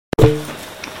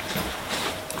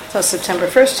So September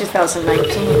 1st,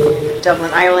 2019, in Dublin,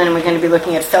 Ireland, and we're going to be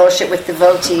looking at fellowship with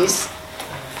devotees.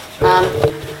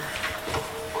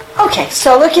 Okay,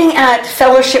 so looking at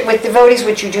fellowship with devotees,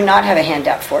 which you do not have a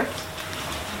handout for.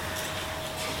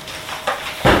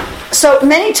 So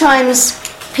many times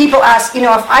people ask, if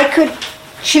I could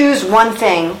choose one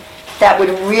thing that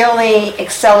would really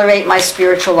accelerate my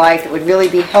spiritual life, that would really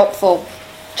be helpful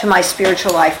to my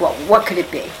spiritual life, what could it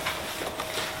be?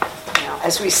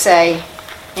 As we say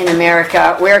in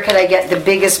America, where could I get the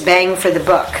biggest bang for the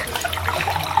buck?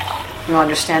 You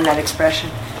understand that expression?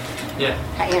 Yeah.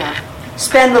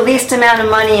 Spend the least amount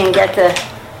of money and get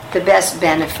the best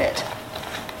benefit.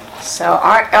 So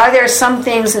are there some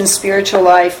things in spiritual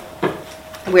life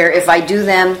where if I do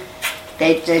them,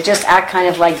 they just act kind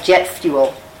of like jet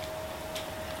fuel?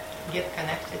 Get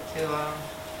connected to a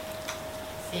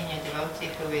senior devotee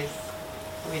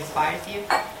who inspires you?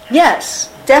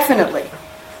 Yes, definitely.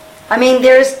 I mean,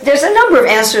 there's a number of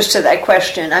answers to that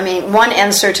question. I mean, one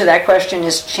answer to that question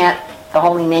is chant the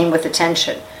holy name with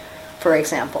attention, for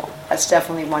example. That's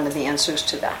definitely one of the answers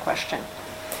to that question.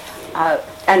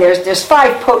 And there's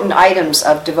 5 potent items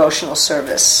of devotional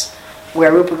service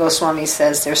where Rupa Goswami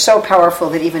says they're so powerful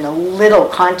that even a little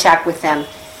contact with them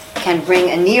can bring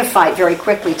a neophyte very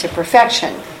quickly to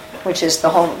perfection, which is the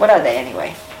whole... What are they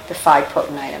anyway? The 5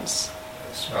 potent items.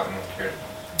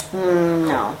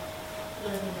 No.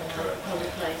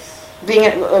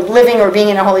 Living or being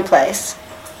in a holy place.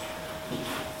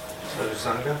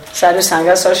 Sadhusanga?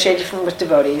 Sadhusanga, associated with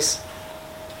devotees.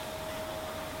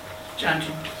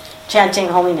 Chanting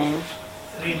holy name.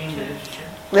 Reading literature.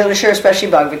 Literature, especially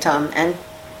Bhagavatam, and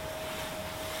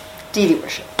deity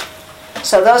worship.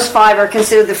 So those 5 are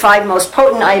considered the 5 most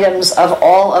potent items of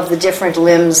all of the different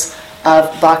limbs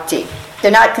of bhakti. They're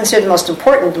not considered the most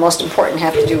important. The most important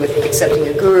have to do with accepting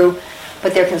a guru,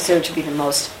 but they're considered to be the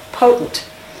most potent.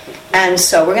 And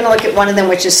so we're going to look at one of them,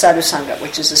 which is sadhusanga,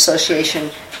 which is association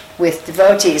with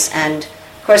devotees. And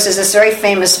of course, there's this very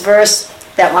famous verse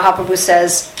that Mahaprabhu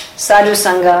says,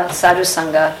 sadhusanga,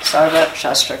 sadhusanga, sarva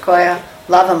shastra koya,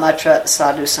 lavamatra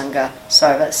sadhusanga,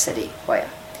 sarva siddhi koya.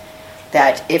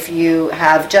 That if you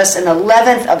have just an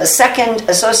 11th of a second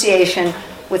association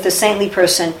with a saintly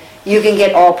person, you can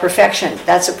get all perfection.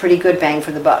 That's a pretty good bang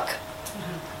for the buck.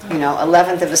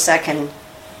 11th of a second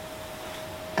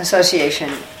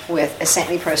association with a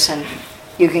saintly person,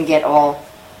 you can get all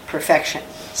perfection.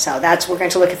 So we're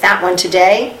going to look at that one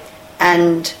today.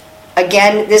 And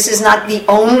again, this is not the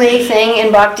only thing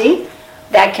in bhakti.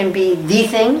 That can be the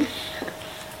thing.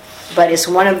 But it's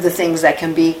one of the things that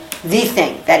can be the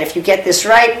thing. That if you get this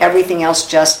right, everything else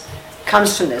just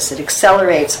comes from this. It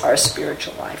accelerates our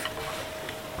spiritual life.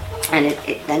 And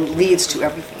it then leads to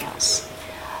everything else.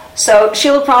 So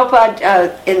Srila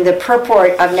Prabhupada, in the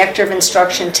purport of Nectar of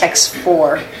Instruction, text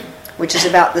 4, which is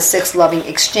about the 6 loving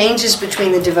exchanges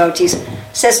between the devotees,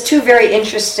 says 2 very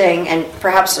interesting and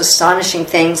perhaps astonishing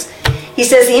things. He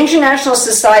says, the International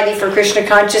Society for Krishna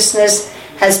Consciousness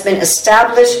has been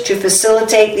established to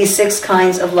facilitate these 6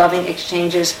 kinds of loving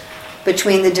exchanges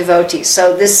between the devotees.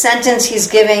 So this sentence he's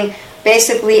giving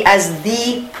basically as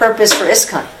the purpose for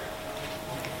ISKCON.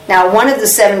 Now, one of the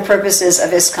 7 purposes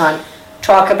of ISKCON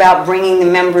talk about bringing the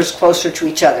members closer to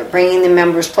each other, bringing the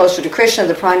members closer to Krishna,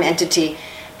 the prime entity,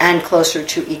 and closer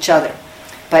to each other.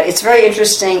 But it's very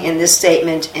interesting in this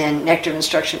statement in Nectar of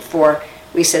Instruction 4,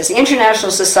 he says, the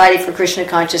International Society for Krishna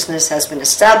Consciousness has been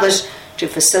established to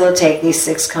facilitate these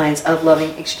 6 kinds of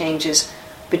loving exchanges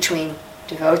between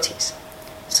devotees.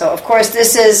 So, of course,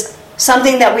 this is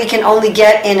something that we can only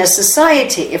get in a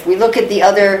society. If we look at the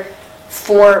other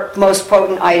 4 most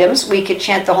potent items, we could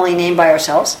chant the holy name by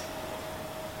ourselves.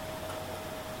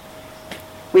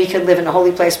 We could live in a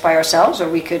holy place by ourselves, or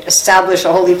we could establish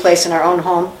a holy place in our own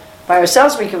home by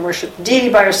ourselves. We can worship the deity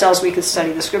by ourselves. We could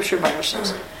study the scripture by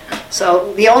ourselves.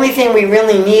 So the only thing we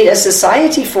really need a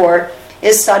society for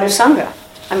is sadhusanga.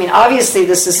 I mean, obviously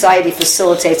the society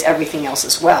facilitates everything else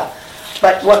as well.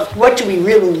 But what do we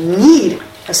really need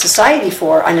a society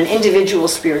for on an individual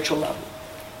spiritual level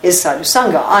is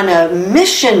sadhusanga. On a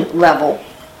mission level,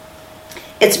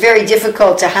 it's very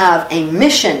difficult to have a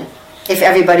mission if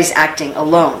everybody's acting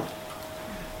alone.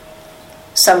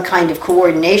 Some kind of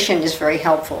coordination is very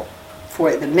helpful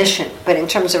for the mission. But in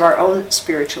terms of our own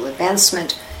spiritual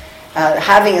advancement,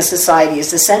 having a society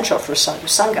is essential for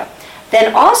sadhusanga.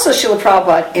 Then also Srila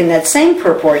Prabhupada, in that same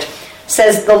purport,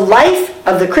 says the life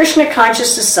of the Krishna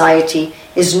conscious society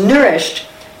is nourished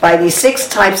by these 6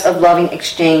 types of loving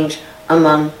exchange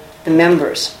among the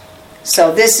members.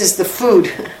 So this is the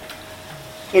food.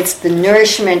 It's the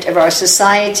nourishment of our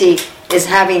society is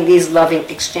having these loving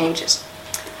exchanges.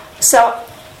 So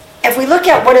if we look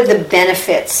at what are the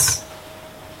benefits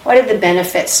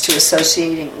to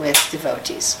associating with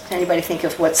devotees? Can anybody think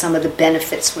of what some of the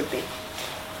benefits would be?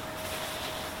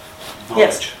 Knowledge.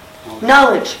 Yes.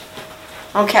 Knowledge.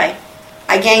 Okay.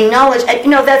 I gain knowledge.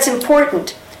 And, that's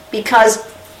important because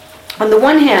on the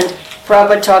one hand,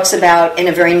 Prabhupada talks about, in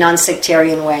a very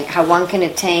non-sectarian way, how one can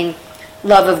attain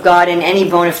love of God in any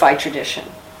bona fide tradition.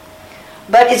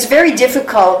 But it's very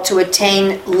difficult to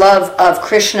attain love of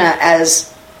Krishna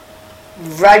as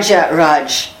Vraja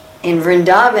Raj in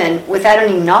Vrindavan without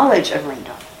any knowledge of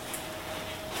Vrindavan.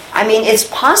 I mean, it's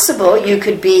possible you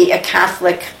could be a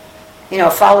Catholic,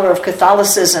 a follower of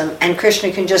Catholicism, and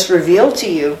Krishna can just reveal to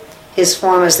you his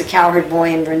form as the cowherd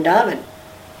boy in Vrindavan.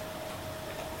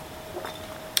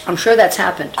 I'm sure that's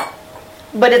happened.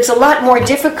 But it's a lot more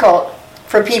difficult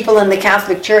for people in the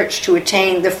Catholic Church to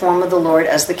attain the form of the Lord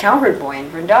as the cowherd boy in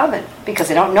Vrindavan because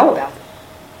they don't know about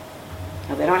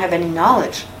it. They don't have any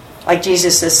knowledge. Like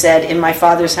Jesus has said, in my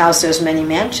Father's house there's many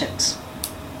mansions.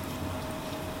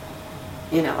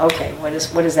 Okay, what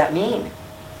does that mean?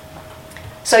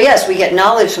 So yes, we get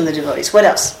knowledge from the devotees. What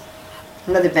else?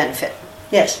 Another benefit.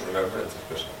 Yes? Remembrance of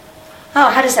Krishna. Oh,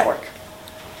 how does that work?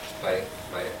 By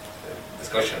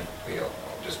discussion, we all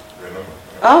just remember.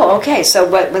 Oh, okay. So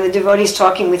when the devotees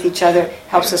talking with each other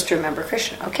helps us to remember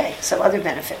Krishna. Okay, so other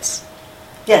benefits.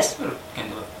 Yes?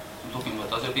 Kind of looking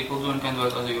what other people do and kind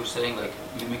of what you're saying, like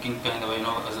mimicking kind of,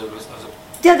 as a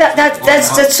Yeah,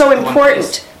 that's so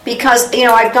important because,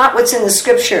 I've got what's in the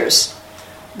scriptures,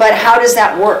 but how does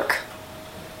that work?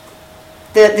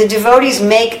 The devotees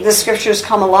make the scriptures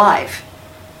come alive,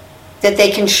 that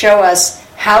they can show us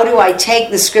how do I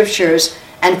take the scriptures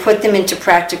and put them into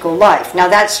practical life. Now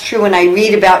that's true when I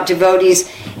read about devotees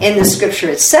in the scripture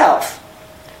itself,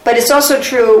 but it's also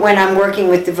true when I'm working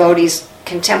with devotees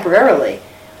contemporarily,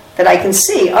 that I can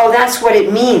see, that's what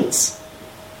it means.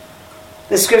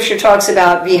 The scripture talks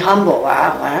about be humble.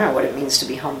 I don't know what it means to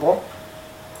be humble.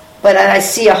 But I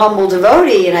see a humble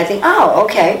devotee and I think,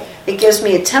 okay, it gives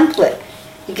me a template.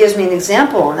 It gives me an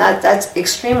example, and that's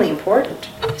extremely important.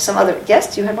 Some other,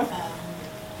 yes, do you have one?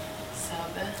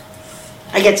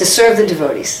 I get to serve the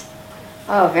devotees.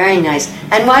 Oh, very nice.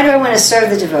 And why do I want to serve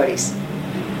the devotees?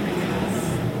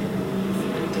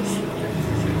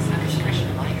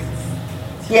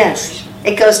 Yes,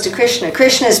 it goes to Krishna.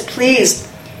 Krishna is pleased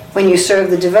when you serve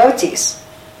the devotees.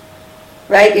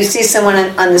 Right? You see someone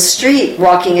on the street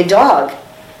walking a dog,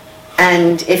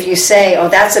 and if you say,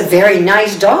 that's a very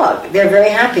nice dog, they're very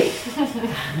happy.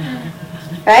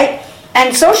 Right?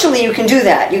 And socially you can do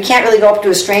that. You can't really go up to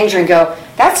a stranger and go,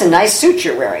 that's a nice suit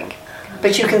you're wearing.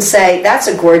 But you can say, that's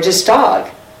a gorgeous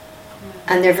dog.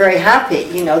 And they're very happy.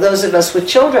 Those of us with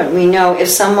children, we know if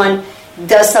someone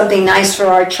does something nice for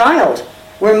our child,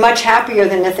 we're much happier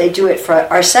than if they do it for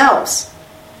ourselves.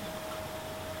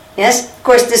 Yes? Of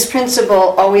course, this principle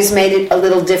always made it a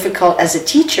little difficult as a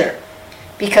teacher,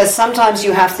 because sometimes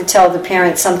you have to tell the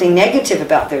parent something negative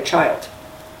about their child.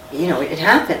 It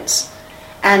happens.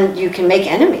 And you can make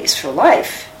enemies for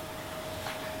life.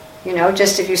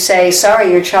 Just if you say,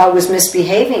 sorry, your child was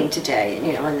misbehaving today,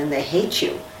 and then they hate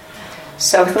you.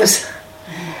 So it was,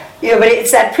 but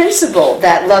it's that principle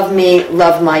that love me,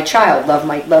 love my child, love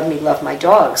me, love my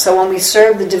dog. So when we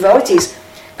serve the devotees,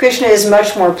 Krishna is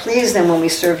much more pleased than when we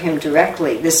serve him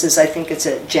directly. This is, I think, it's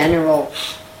a general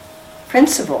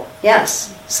principle.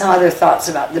 Yes. Some other thoughts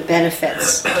about the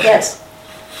benefits. Yes.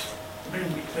 When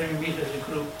we meet as a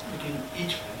group,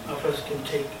 each of us can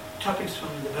take topics from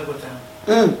the Bhagavatam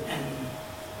and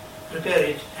prepare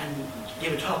it and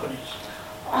give a talk on it.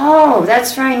 Oh,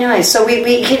 that's very nice. So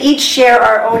we can each share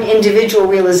our own individual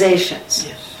realizations.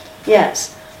 Yes.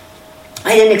 Yes.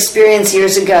 I had an experience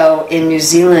years ago in New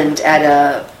Zealand at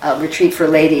a retreat for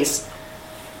ladies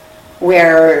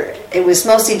where it was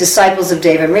mostly disciples of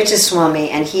Devamrita Swami,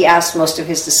 and he asked most of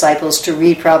his disciples to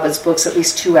read Prabhupada's books at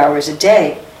least 2 hours a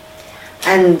day.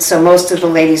 And so most of the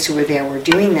ladies who were there were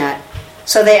doing that.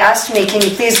 So they asked me, can you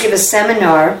please give a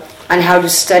seminar on how to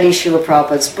study Srila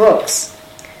Prabhupada's books?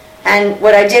 And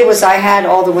what I did was I had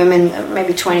all the women,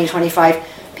 maybe 20, 25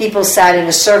 people sat in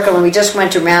a circle, and we just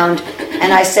went around,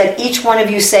 and I said, each one of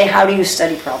you say, how do you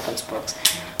study Prabhupada's books?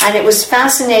 And it was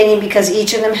fascinating because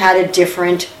each of them had a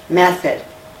different method.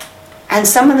 And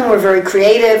some of them were very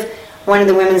creative. One of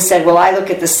the women said, well, I look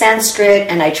at the Sanskrit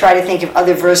and I try to think of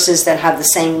other verses that have the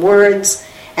same words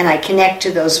and I connect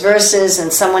to those verses.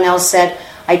 And someone else said,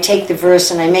 I take the verse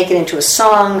and I make it into a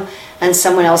song. And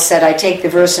someone else said, I take the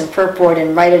verse and purport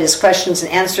and write it as questions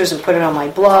and answers and put it on my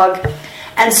blog.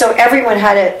 And so everyone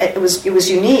had it was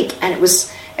unique, and it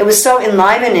was so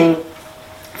enlivening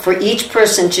for each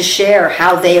person to share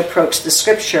how they approach the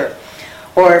scripture.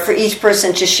 or for each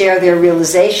person to share their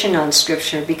realization on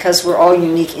Scripture, because we're all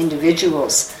unique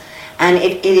individuals. And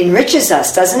it enriches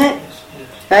us, doesn't it? Yes,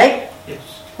 yes, Right? yes.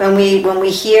 When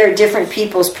we hear different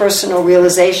people's personal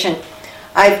realization.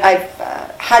 I've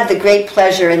had the great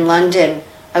pleasure in London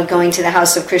of going to the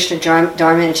House of Krishna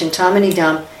Dharma and Chintamani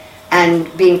Dham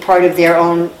and being part of their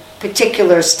own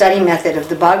particular study method of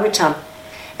the Bhagavatam.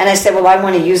 And I said, well, I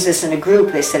want to use this in a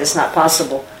group. They said, it's not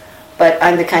possible. But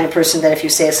I'm the kind of person that if you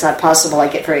say it's not possible, I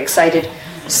get very excited.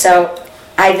 So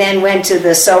I then went to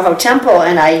the Soho Temple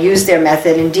and I used their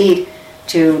method indeed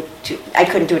to I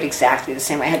couldn't do it exactly the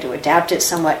same way. I had to adapt it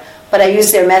somewhat. But I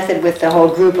used their method with the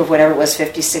whole group of whatever it was,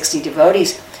 50, 60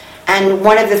 devotees. And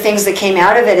one of the things that came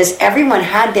out of it is everyone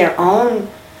had their own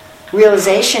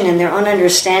realization and their own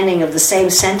understanding of the same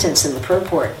sentence in the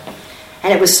purport.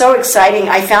 And it was so exciting.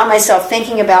 I found myself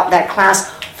thinking about that class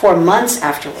for months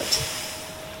afterwards.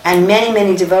 And many,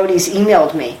 many devotees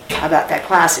emailed me about that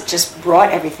class. It just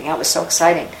brought everything out. It was so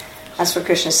exciting. That's what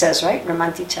Krishna says, right?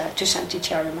 Ramanticha,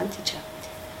 Tushanticha, Ramanticha.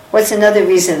 What's another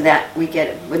reason that we get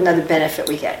it? Another benefit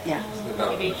we get? Yeah.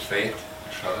 Development of faith,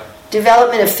 Shraddha.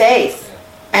 Development of faith.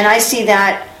 Yeah. And I see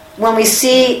that when we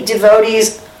see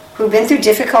devotees who've been through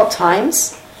difficult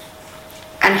times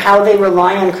and how they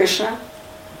rely on Krishna,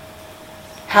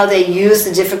 how they use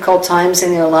the difficult times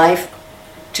in their life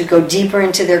to go deeper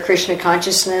into their Krishna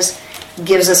consciousness,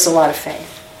 gives us a lot of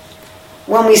faith.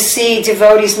 When we see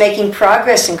devotees making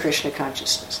progress in Krishna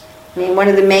consciousness, I mean, one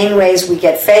of the main ways we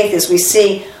get faith is we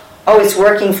see, oh, it's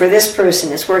working for this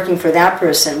person, it's working for that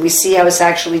person. We see how it's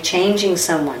actually changing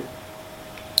someone.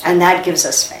 And that gives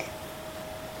us faith.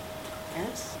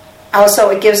 Yes. Also,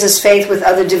 it gives us faith with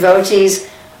other devotees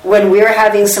when we're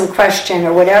having some question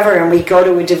or whatever, and we go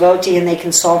to a devotee and they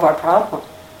can solve our problem.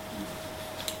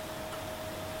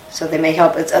 So they may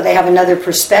help. They have another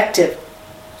perspective.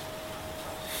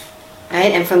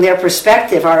 Right? And from their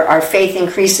perspective, our faith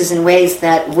increases in ways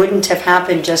that wouldn't have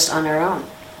happened just on our own.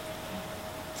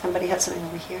 Somebody had something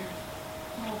over here.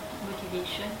 More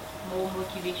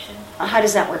motivation. How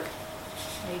does that work?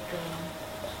 Like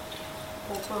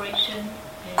cooperation,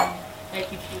 and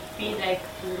like if you feel like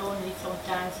lonely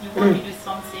sometimes, you want to do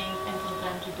something, and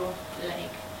sometimes you don't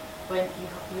like. When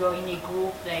you're in a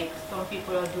group, like some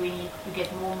people are doing it, you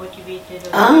get more motivated.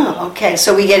 Ah, okay.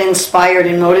 So we get inspired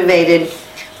and motivated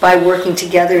by working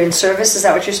together in service. Is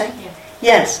that what you're saying? Yeah.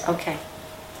 Yes. Okay.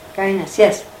 Very nice.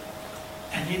 Yes.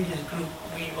 And in this group,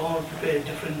 we all prepare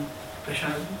different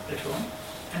prasadam at home,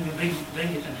 and we bring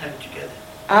it and have it together.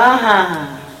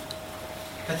 Ah.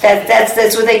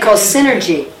 That's what they call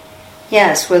synergy.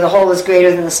 Yes, where the whole is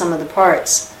greater than the sum of the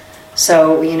parts.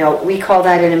 So, we call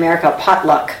that in America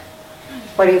potluck.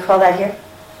 What do you call that here?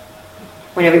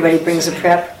 When everybody brings a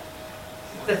prep?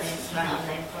 That's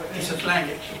slang. It's a slang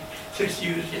actually. So it's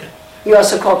used here. You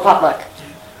also call it potluck.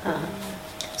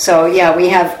 Uh-huh. So, yeah, we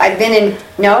have, I've been in,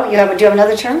 no? Do you have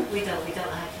another term? We don't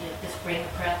actually just bring a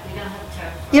prep. We don't have a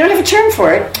term. You don't have a term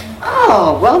for it?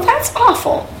 Oh, well, that's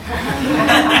awful.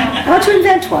 I want to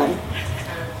invent one.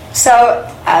 So,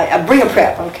 bring a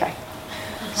prep, okay.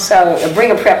 So,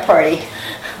 bring a prep party.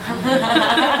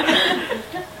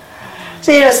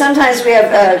 So, sometimes we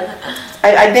have,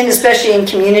 I've been especially in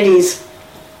communities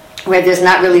where there's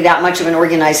not really that much of an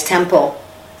organized temple.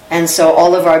 And so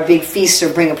all of our big feasts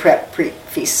are bring a prep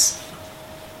feasts.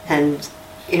 And,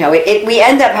 we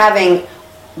end up having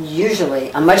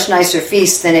usually a much nicer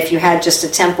feast than if you had just a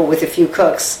temple with a few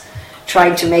cooks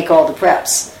trying to make all the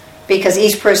preps. Because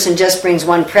each person just brings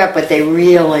one prep, but they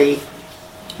really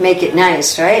make it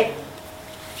nice, right?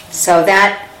 So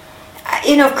that,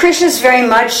 Krishna's very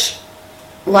much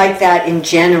like that in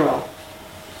general.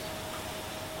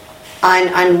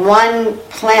 On one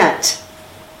plant,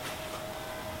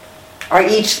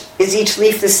 is each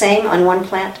leaf the same on one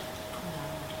plant?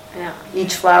 Yeah.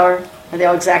 Each flower, are they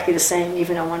all exactly the same,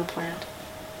 even on one plant?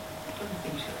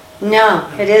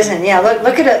 No, it isn't. Yeah,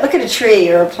 look at a tree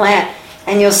or a plant,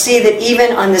 and you'll see that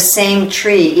even on the same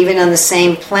tree, even on the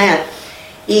same plant,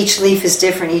 each leaf is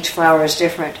different, each flower is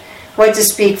different. What to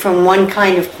speak from one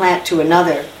kind of plant to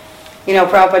another?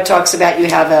 Prabhupada talks about you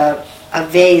have a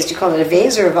vase. Do you call it a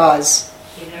vase or a vase?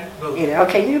 Either.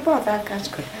 Okay, you do both. That's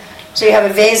good. So you have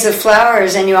a vase of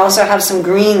flowers, and you also have some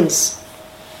greens.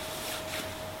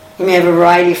 You may have a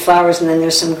variety of flowers, and then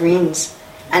there's some greens.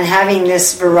 And having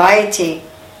this variety,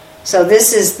 so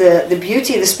this is the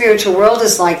beauty of the spiritual world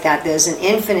is like that. There's an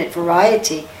infinite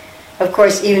variety. Of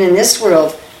course, even in this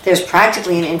world, there's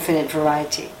practically an infinite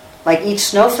variety. Like each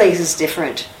snowflake is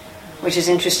different, which is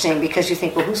interesting because you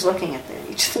think, well, who's looking at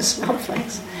each of the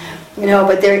snowflakes?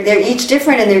 But they're each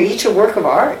different, and they're each a work of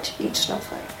art, each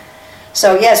snowflake.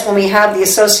 So yes, when we have the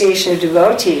association of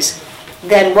devotees,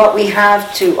 then what we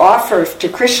have to offer to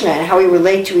Krishna and how we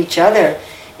relate to each other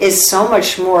is so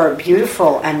much more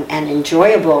beautiful and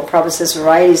enjoyable. Prabhupada says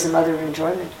variety is the mother of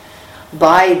enjoyment.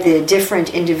 By the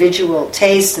different individual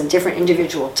tastes and different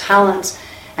individual talents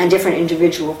and different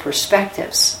individual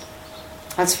perspectives.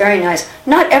 That's very nice.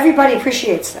 Not everybody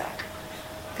appreciates that.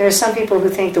 There are some people who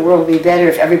think the world would be better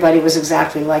if everybody was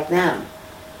exactly like them.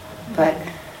 But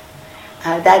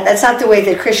that's not the way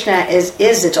that Krishna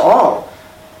is at all.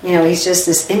 You know, he's just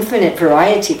this infinite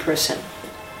variety person.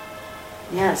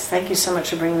 Yes, thank you so much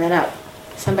for bringing that up.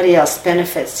 Somebody else,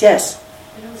 benefits, yes?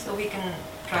 And also we can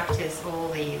practice all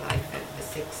the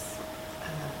six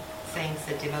things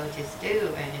that devotees do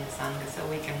in Sangha, so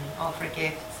we can offer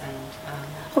gifts and...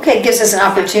 okay, it gives us an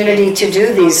opportunity to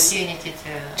do these, opportunity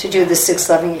to do the 6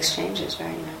 loving exchanges.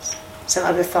 Very nice. Some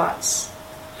other thoughts?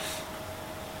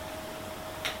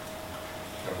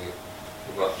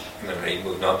 Are you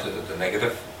moving on to the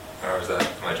negative, or is that,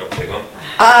 am I jumping the gun?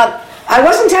 I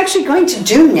wasn't actually going to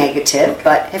do negative,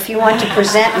 but if you want to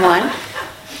present one,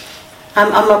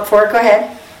 I'm up for it. Go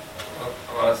ahead.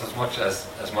 Well, it's as much as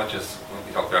when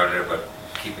we talked earlier about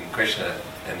keeping Krishna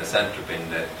in the centre, being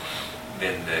the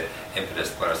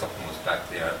impetus, whether something was back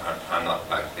there or not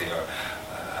back there.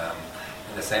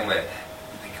 In the same way,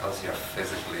 because you're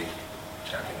physically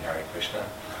chanting Hare Krishna,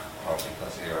 or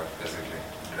because you're physically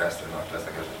dressed or not dressed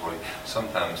like a devotee,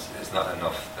 sometimes it's not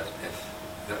enough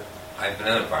that I've been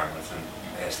in environments, and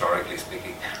historically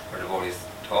speaking, where devotees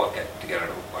all get together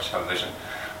to watch television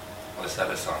with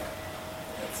Sadhusanga.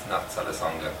 It's not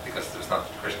Sadhusanga because there's not,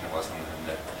 Krishna wasn't in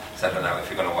the centre. Now, if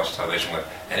you're going to watch television with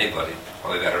anybody,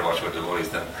 probably better watch with devotees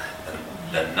than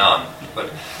none.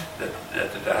 But there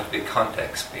has to be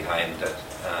context behind it.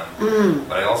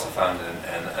 But I also found,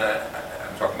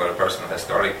 I'm talking about a personal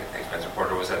historic experience, where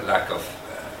there was a lack of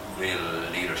real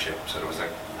leadership. So there was a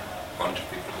bunch of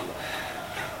people who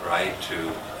tried to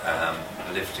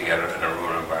live together in a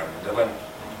rural environment. They went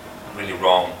really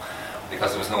wrong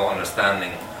because there was no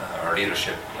understanding or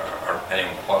leadership or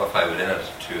anyone qualified within it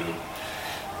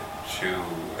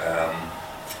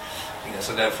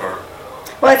so therefore...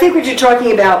 Well, I think what you're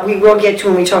talking about, we will get to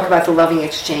when we talk about the loving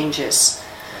exchanges.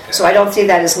 Okay. So I don't see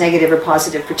that as negative or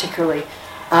positive particularly.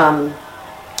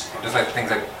 Just like things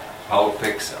like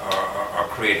politics or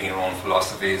creating your own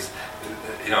philosophies,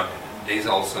 these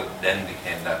also then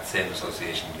became, that same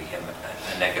association became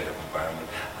a negative environment.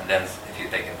 And then if you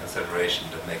take in consideration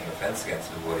that making offense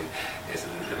against a devotee is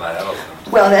the bad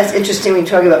elephant. Well, that's interesting when you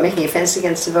talk about making offense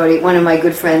against a devotee. One of my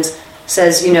good friends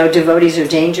says, devotees are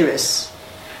dangerous.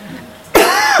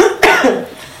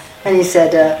 And he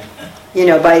said, by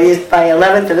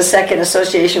 11th of a second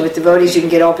association with devotees, you can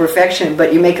get all perfection,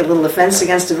 but you make a little offense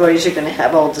against devotees, you're going to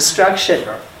have all destruction.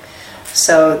 Sure.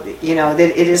 So,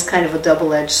 it is kind of a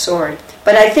double-edged sword.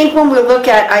 But I think when we look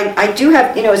at, I do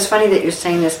have, it's funny that you're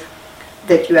saying this,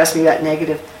 that you asked me about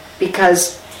negative,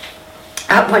 because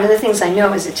one of the things I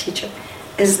know as a teacher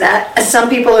is that some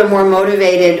people are more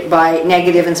motivated by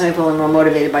negative and some people are more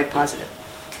motivated by positive.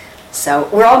 So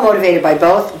we're all motivated by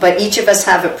both, but each of us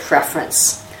have a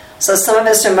preference. So some of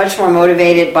us are much more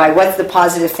motivated by what's the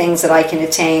positive things that I can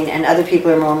attain, and other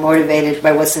people are more motivated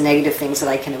by what's the negative things that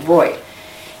I can avoid.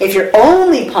 If you're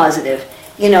only positive,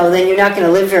 then you're not going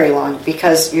to live very long,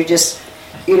 because you're just,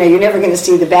 you're never going to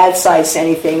see the bad sides to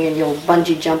anything, and you'll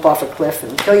bungee jump off a cliff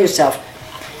and kill yourself.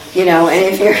 And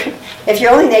if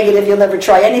you're only negative, you'll never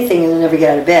try anything and you'll never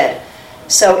get out of bed.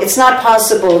 So it's not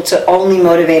possible to only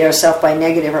motivate ourselves by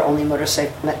negative or only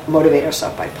motivate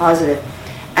ourselves by positive.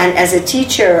 And as a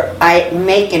teacher, I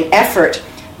make an effort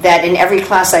that in every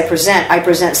class I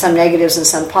present some negatives and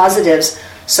some positives,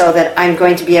 so that I'm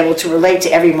going to be able to relate to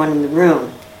everyone in the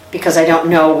room, because I don't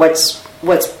know what's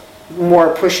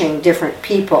more pushing different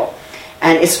people.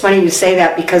 And it's funny you say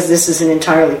that, because this is an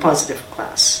entirely positive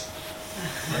class.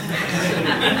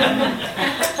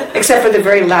 Except for the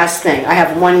very last thing. I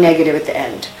have one negative at the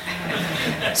end.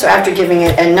 So after giving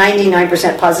it a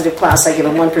 99% positive class, I give a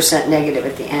 1% negative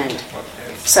at the end.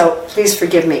 So please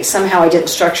forgive me. Somehow I didn't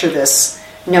structure this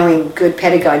knowing good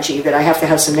pedagogy that I have to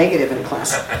have some negative in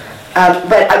class.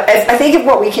 But I think of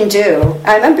what we can do.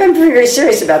 I'm very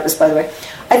serious about this, by the way.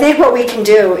 I think what we can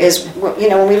do is,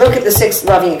 when we look at the 6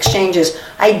 loving exchanges,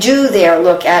 I do there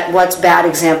look at what's bad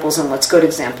examples and what's good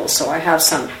examples. So I have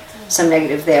some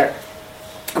negative there.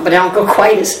 But I don't go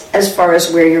quite as far as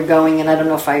where you're going, and I don't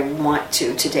know if I want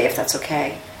to today, if that's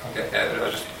okay. Okay.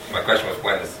 My question was,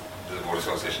 when does the devotee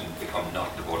association become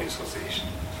not the devotee association?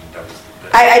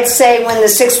 I'd say when the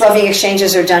 6 loving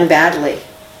exchanges are done badly.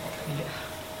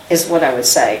 is what I would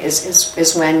say,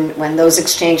 is when those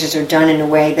exchanges are done in a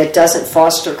way that doesn't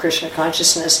foster Krishna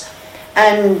consciousness.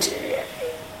 And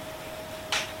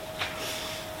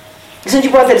since you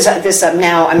brought this up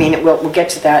now, I mean, we'll get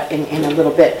to that in a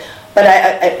little bit. But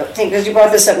I think, as you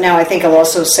brought this up now, I think I'll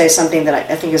also say something that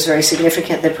I think is very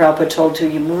significant that Prabhupada told to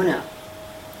Yamuna.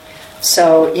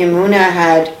 So Yamuna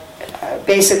had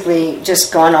basically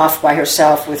just gone off by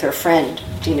herself with her friend,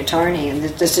 Dina Tarni, and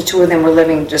just the two of them were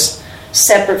living just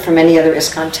separate from any other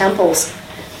ISKCON temples.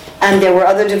 And there were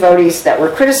other devotees that were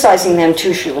criticizing them to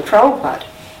Srila Prabhupada.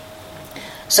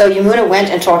 So Yamuna went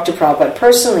and talked to Prabhupada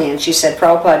personally, and she said,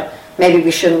 Prabhupada, maybe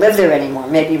we shouldn't live there anymore.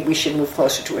 Maybe we should move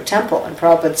closer to a temple. And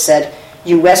Prabhupada said,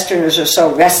 you Westerners are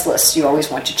so restless, you always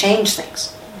want to change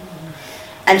things.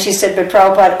 And she said, but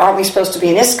Prabhupada, aren't we supposed to be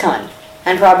in ISKCON?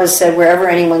 And Prabhupada said, wherever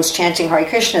anyone's chanting Hare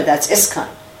Krishna, that's ISKCON.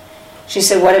 She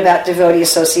said, what about devotee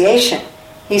association?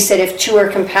 He said, if two are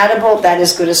compatible, that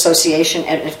is good association,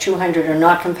 and if 200 are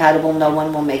not compatible, no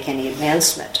one will make any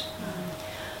advancement.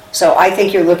 So I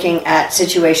think you're looking at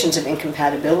situations of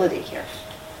incompatibility here.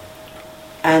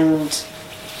 And,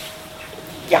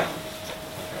 yeah,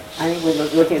 I think we're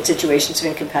looking at situations of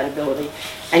incompatibility.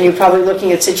 And you're probably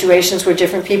looking at situations where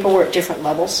different people were at different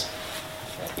levels.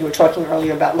 You were talking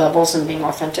earlier about levels and being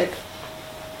authentic.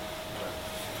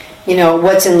 You know,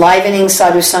 what's enlivening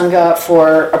sadhu sangha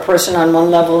for a person on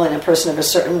one level and a person of a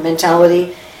certain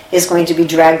mentality is going to be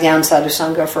dragged down sadhu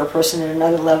sangha for a person at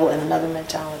another level and another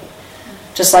mentality.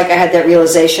 Just like I had that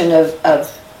realization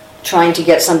of trying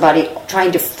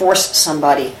to force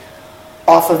somebody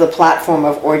off of the platform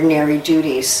of ordinary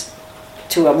duties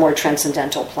to a more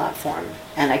transcendental platform.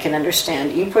 And I can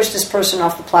understand, you push this person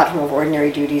off the platform of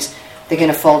ordinary duties, they're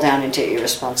going to fall down into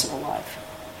irresponsible life.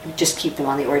 You just keep them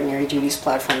on the ordinary duties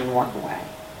platform and walk away.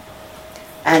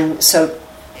 And so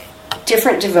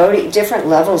different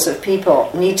levels of people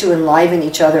need to enliven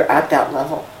each other at that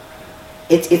level.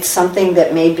 It's something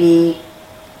that may be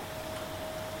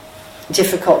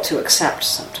difficult to accept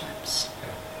sometimes.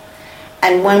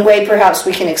 And one way perhaps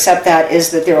we can accept that is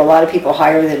that there are a lot of people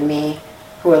higher than me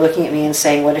who are looking at me and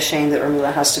saying, what a shame that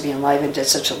Urmila has to be enlivened at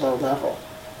such a low level.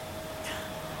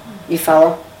 You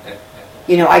follow?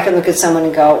 You know, I can look at someone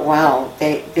and go, wow,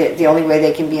 the only way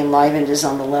they can be enlivened is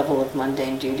on the level of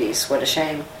mundane duties. What a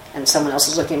shame. And someone else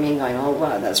is looking at me and going, oh,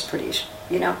 wow, that's pretty,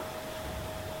 you know.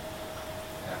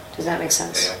 Does that make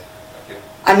sense? Yeah.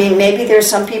 I mean, maybe there's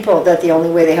some people that the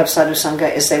only way they have sadhu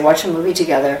sangha is they watch a movie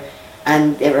together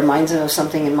and it reminds them of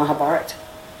something in Mahabharata.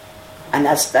 And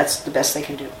that's the best they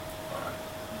can do.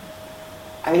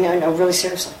 I mean, no, really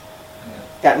seriously.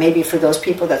 That maybe for those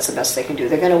people that's the best they can do.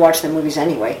 They're going to watch the movies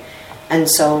anyway. And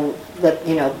so,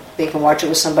 they can watch it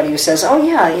with somebody who says, oh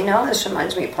yeah, this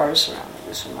reminds me of Parasuram,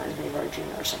 this reminds me of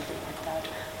Arjuna, or something like that.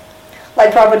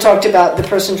 Like Prabhupada talked about the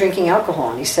person drinking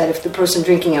alcohol, and he said if the person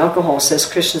drinking alcohol says,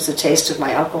 Krishna's the taste of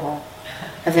my alcohol,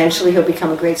 eventually he'll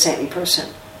become a great saintly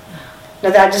person. Now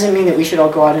that doesn't mean that we should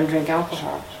all go out and drink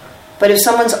alcohol. But if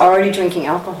someone's already drinking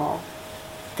alcohol,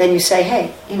 then you say,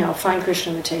 hey, find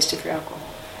Krishna in the taste of your alcohol.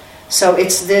 So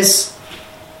it's this,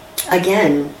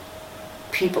 again,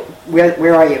 people,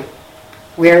 where are you?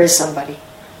 Where is somebody?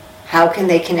 How can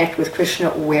they connect with Krishna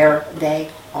where they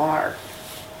are?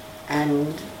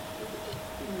 And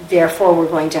therefore we're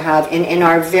going to have, in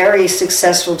our very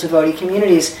successful devotee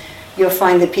communities, you'll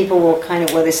find that people will kind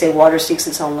of, they say water seeks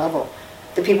its own level.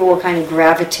 The people will kind of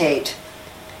gravitate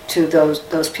to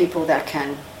those people that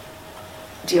can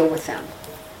deal with them.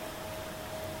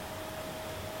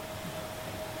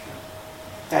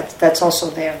 That's also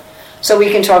there. So we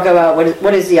can talk about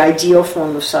what is the ideal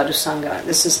form of sadhu sangha.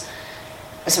 This is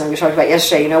something we talked about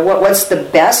yesterday. What's the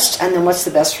best, and then what's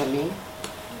the best for me.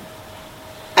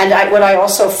 And what I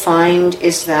also find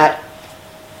is that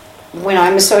when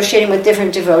I'm associating with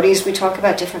different devotees, we talk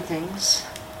about different things.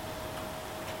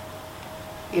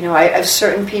 I have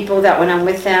certain people that when I'm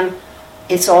with them,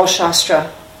 it's all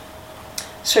Shastra.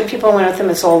 Certain people when I'm with them,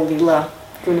 it's all Lila,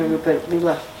 Guna Rupa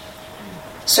Lila.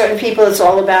 Certain people, it's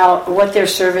all about what their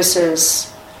service is,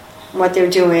 what they're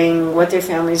doing, what their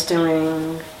family's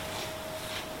doing.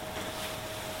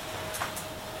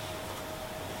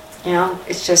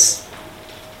 It's just,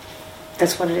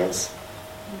 that's what it is.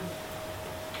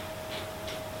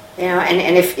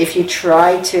 And if you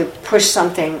try to push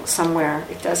something somewhere,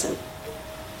 it doesn't.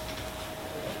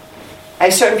 I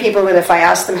have certain people that if I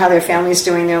ask them how their family's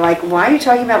doing, they're like, why are you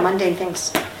talking about mundane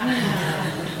things?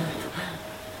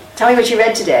 Tell me what you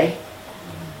read today.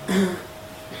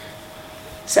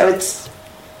 So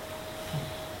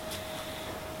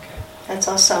that's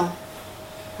also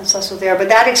there. But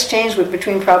that exchange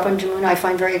between Prabhupada and Jamuna I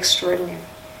find very extraordinary.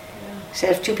 He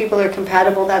said if 2 people are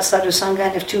compatible, that's sadhu sangha,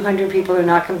 and if 200 people are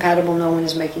not compatible, no one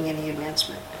is making any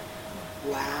advancement.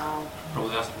 Wow.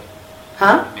 Probably other way.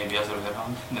 Huh? Maybe other way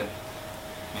around. That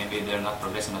maybe they're not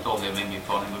progressing at all. They may be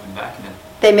falling, moving back, and then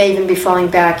They may even be falling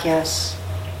back, yes.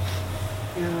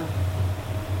 Yeah.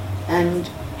 And,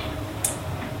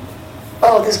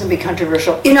 oh, this is going to be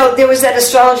controversial. You know, there was that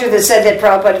astrologer that said that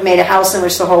Prabhupada made a house in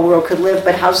which the whole world could live,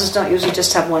 but houses don't usually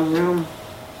just have one room.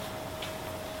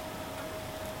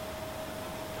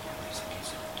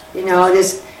 You know,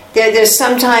 there's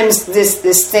sometimes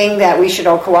this thing that we should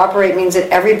all cooperate means that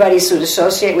everybody should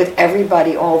associate with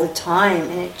everybody all the time.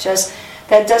 And it just,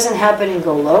 that doesn't happen in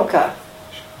Goloka.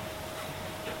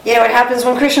 You know, it happens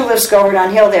when Krishna lives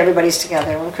Govardhan Hill, everybody's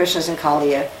together. When Krishna's in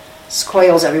Kaliya,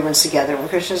 Coils, everyone's together. When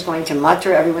Krishna's going to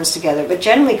Mathura, everyone's together. But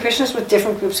generally, Krishna's with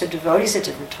different groups of devotees at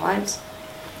different times.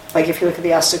 Like if you look at the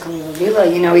Astakamila Lila,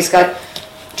 you know, he's got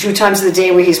 2 times of the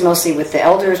day where he's mostly with the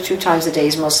elders, 2 times a day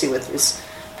he's mostly with his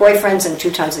boyfriends, and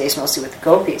 2 times a day he's mostly with the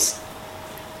gopis.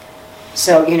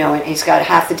 So, you know, and he's got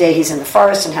half the day he's in the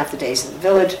forest and half the day he's in the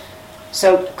village.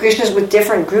 So Krishna's with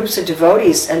different groups of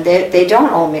devotees, and they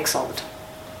don't all mix all the time.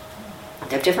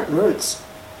 They have different moods.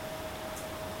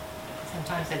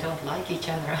 Sometimes they don't like each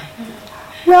other.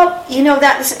 Well, you know,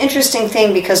 that's an interesting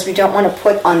thing because we don't want to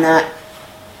put on that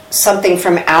something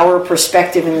from our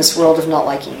perspective in this world of not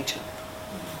liking each other.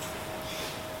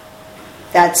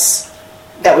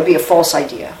 That would be a false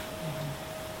idea.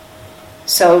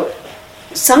 So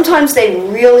sometimes they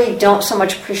really don't so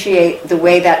much appreciate the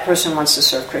way that person wants to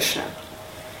serve Krishna,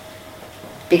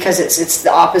 because it's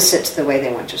the opposite to the way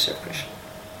they want to serve Krishna.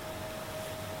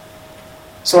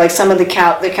 So like some of the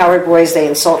cowherd boys, they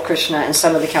insult Krishna, and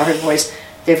some of the cowherd boys,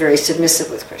 they're very submissive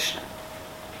with Krishna.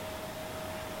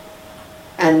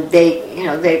 And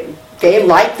they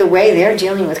like the way they're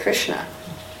dealing with Krishna.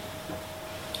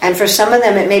 And for some of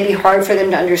them, it may be hard for them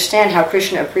to understand how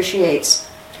Krishna appreciates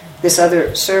this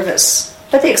other service.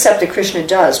 But they accept that Krishna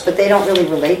does, but they don't really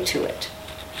relate to it.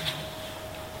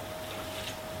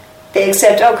 They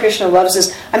accept, oh, Krishna loves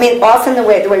us. I mean, often the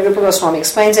way Rupa Goswami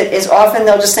explains it is often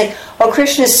they'll just think, oh,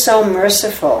 Krishna is so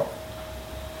merciful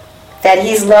that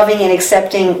he's loving and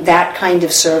accepting that kind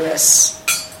of service.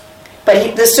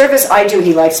 But the service I do,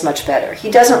 he likes much better.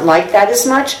 He doesn't like that as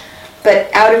much,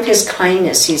 but out of his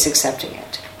kindness, he's accepting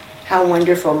it. How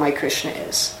wonderful my Krishna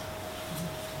is,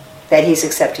 that he's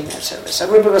accepting that service. So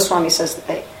Rupa Goswami says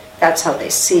that that's how they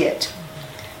see it.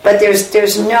 But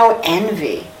there's no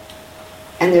envy,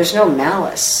 and there's no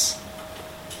malice.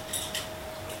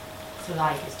 So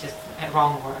like is just a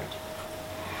wrong word.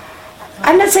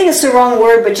 I'm not saying it's the wrong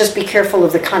word, but just be careful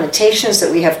of the connotations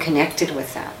that we have connected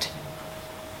with that.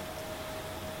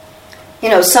 You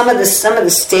know, some of the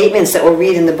statements that we'll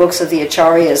read in the books of the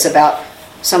Acharyas about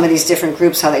some of these different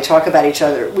groups, how they talk about each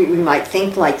other, we might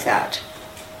think like that.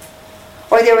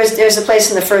 Or there's a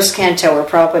place in the first canto where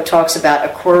Prabhupada talks about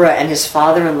Akrura and his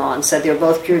father-in-law and said they were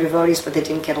both pure devotees, but they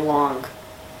didn't get along.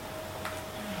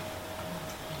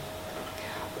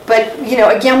 But, you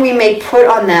know, again, we may put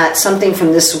on that something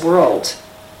from this world.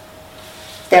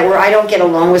 That where I don't get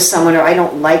along with someone or I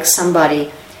don't like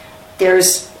somebody,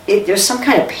 there's some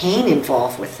kind of pain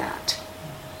involved with that.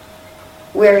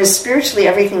 Whereas spiritually,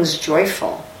 everything's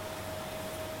joyful.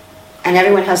 And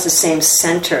everyone has the same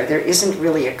center. There isn't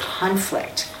really a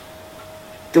conflict.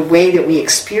 The way that we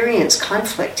experience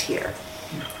conflict here.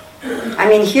 I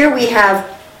mean, here we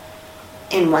have,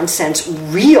 in one sense,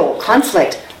 real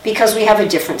conflict because we have a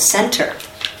different center.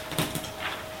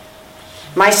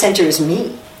 My center is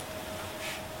me.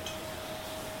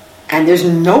 And there's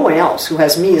no one else who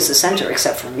has me as the center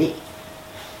except for me.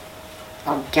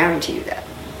 I'll guarantee you that.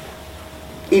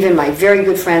 Even my very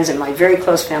good friends and my very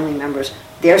close family members,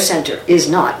 their center is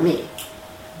not me.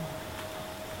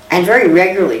 And very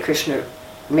regularly, Krishna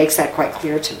makes that quite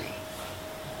clear to me.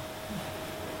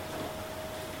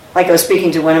 Like I was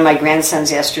speaking to one of my grandsons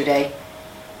yesterday,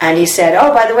 and he said,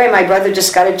 oh, by the way, my brother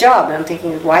just got a job. And I'm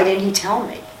thinking, why didn't he tell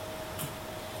me?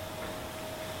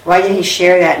 Why didn't he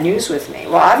share that news with me?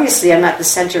 Well, obviously, I'm not the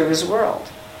center of his world.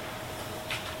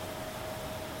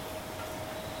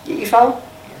 You follow?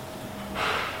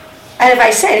 And if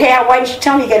I said, hey, why didn't you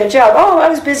tell me you get a job? Oh, I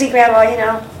was busy, Grandma, you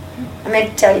know. I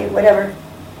meant to tell you, whatever.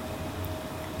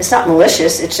 It's not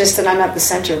malicious, it's just that I'm not the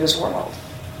center of his world.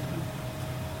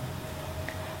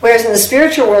 Whereas in the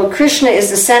spiritual world, Krishna is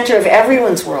the center of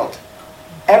everyone's world.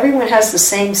 Everyone has the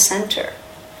same center.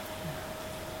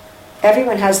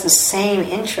 Everyone has the same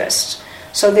interest.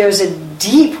 So there's a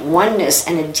deep oneness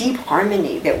and a deep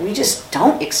harmony that we just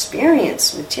don't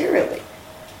experience materially.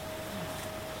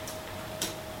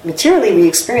 Materially, we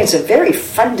experience a very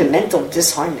fundamental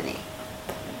disharmony.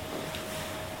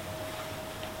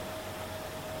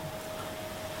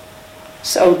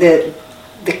 So the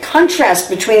contrast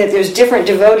between that there's different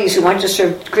devotees who want to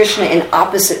serve Krishna in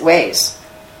opposite ways,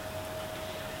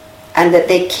 and that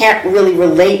they can't really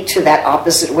relate to that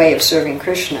opposite way of serving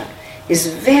Krishna, is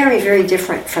very, very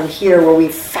different from here, where we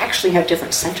factually have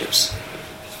different centers.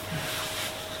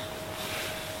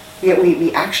 Yet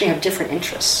we actually have different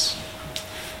interests.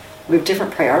 We have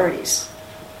different priorities.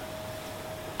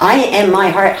 I am my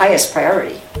highest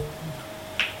priority.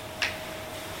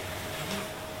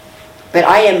 But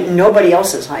I am nobody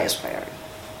else's highest priority.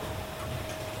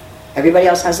 Everybody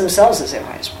else has themselves as their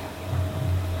highest priority.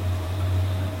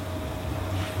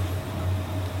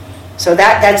 So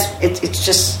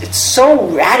it's so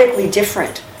radically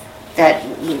different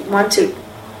that we want to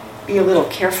be a little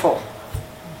careful.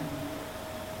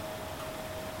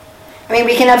 I mean,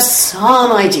 we can have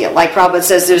some idea, like Prabhupada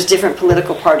says, there's different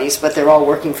political parties, but they're all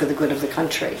working for the good of the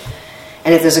country.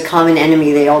 And if there's a common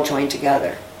enemy, they all join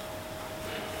together.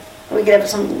 We could have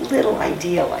some little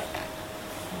idea like that.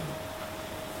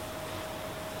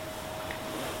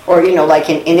 Or, like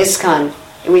in ISKCON,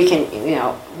 we can,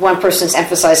 one person's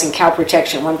emphasizing cow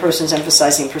protection, one person's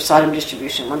emphasizing prasadam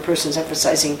distribution, one person's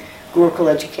emphasizing Gurukul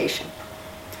education.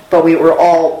 But we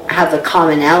all have the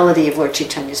commonality of Lord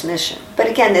Chaitanya's mission. But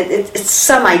again, it's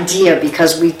some idea,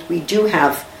 because we do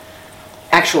have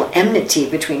actual enmity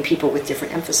between people with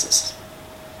different emphasis.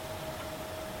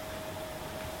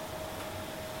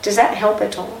 Does that help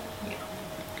at all? Yeah.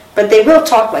 But they will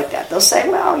talk like that. They'll say,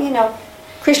 well,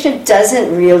 Krishna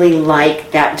doesn't really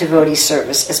like that devotee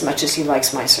service as much as he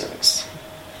likes my service.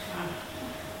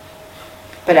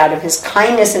 But out of his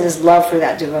kindness and his love for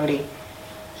that devotee,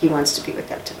 he wants to be with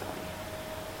that devotee.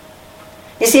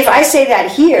 You see, if I say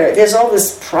that here, there's all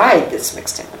this pride that's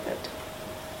mixed in with it.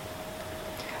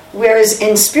 Whereas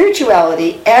in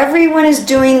spirituality, everyone is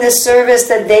doing the service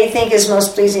that they think is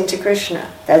most pleasing to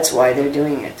Krishna. That's why they're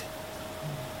doing it.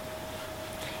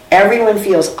 Everyone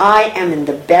feels, I am in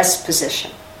the best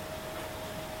position.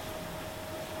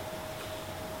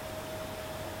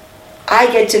 I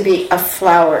get to be a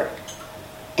flower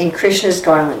in Krishna's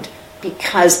garland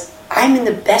because I'm in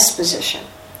the best position.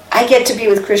 I get to be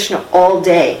with Krishna all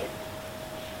day.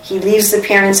 He leaves the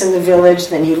parents in the village,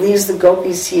 then he leaves the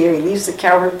gopis here, he leaves the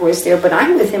cowherd boys there, but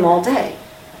I'm with him all day.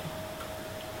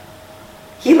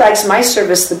 He likes my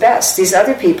service the best. These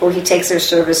other people, he takes their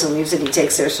service and leaves it, he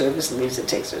takes their service and leaves it,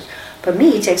 takes theirs. But me,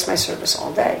 he takes my service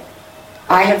all day.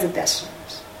 I have the best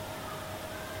service.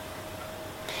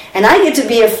 And I get to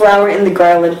be a flower in the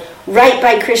garland right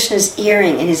by Krishna's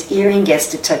earring, and his earring gets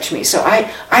to touch me. So I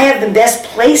have the best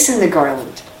place in the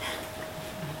garland.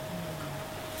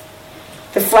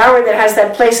 The flower that has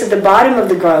that place at the bottom of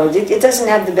the garland, it doesn't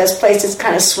have the best place, it's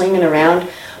kind of swinging around.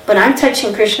 But I'm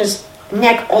touching Krishna's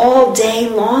neck all day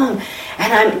long.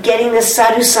 And I'm getting this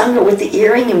sadhu sangha with the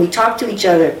earring, and we talk to each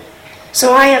other.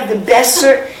 So I have the best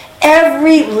service.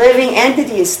 Every living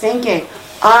entity is thinking,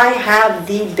 I have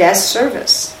the best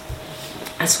service.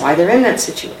 That's why they're in that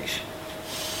situation.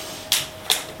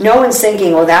 No one's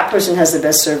thinking, oh, that person has the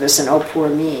best service, and oh, poor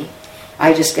me.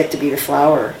 I just get to be the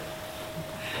flower.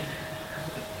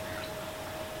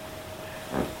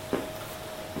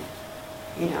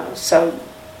 So,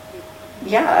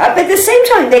 yeah. But at the same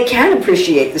time, they can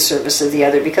appreciate the service of the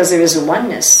other because there is a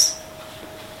oneness.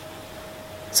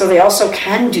 So they also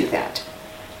can do that.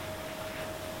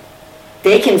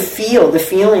 They can feel the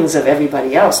feelings of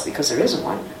everybody else because there is a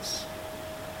oneness.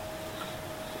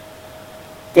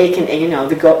 They can,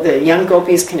 the young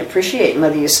gopis can appreciate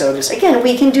Mother Yasoda's. Again,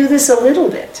 we can do this a little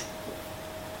bit.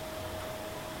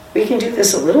 We can do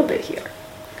this a little bit here.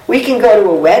 We can go to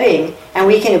a wedding and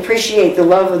we can appreciate the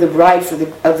love of the bride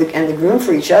and the groom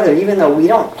for each other, even though we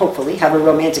don't, hopefully, have a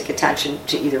romantic attachment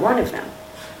to either one of them.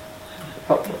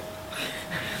 Hopefully.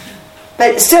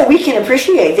 But still, we can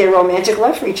appreciate their romantic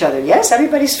love for each other. Yes?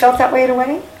 Everybody's felt that way at a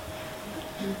wedding?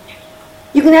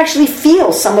 You can actually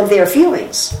feel some of their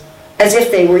feelings as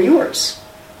if they were yours,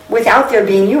 without their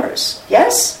being yours.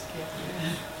 Yes?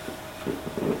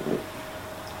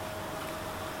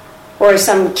 Or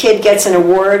some kid gets an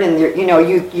award and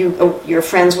you're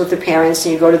friends with the parents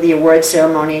and you go to the award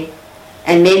ceremony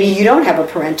and maybe you don't have a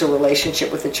parental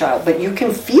relationship with the child, but you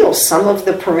can feel some of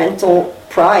the parental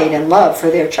pride and love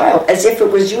for their child as if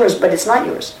it was yours, but it's not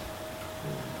yours.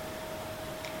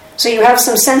 So you have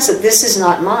some sense that this is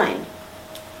not mine.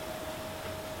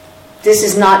 This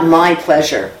is not my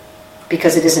pleasure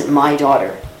because it isn't my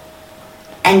daughter.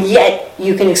 And yet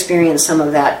you can experience some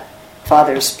of that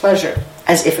father's pleasure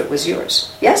as if it was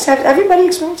yours. Yes? Have everybody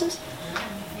experienced this?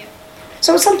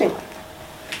 So it's something like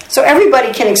that. So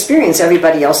everybody can experience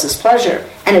everybody else's pleasure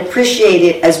and appreciate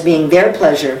it as being their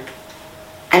pleasure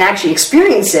and actually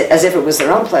experience it as if it was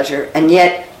their own pleasure, and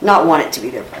yet not want it to be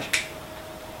their pleasure.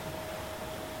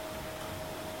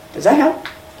 Does that help?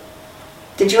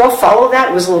 Did you all follow that?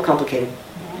 It was a little complicated.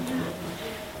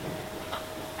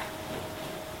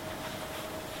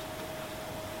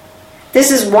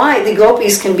 This is why the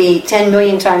gopis can be 10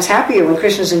 million times happier when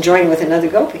Krishna's enjoying with another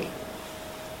gopi.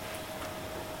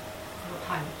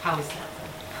 How is that?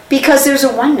 Because there's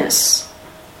a oneness.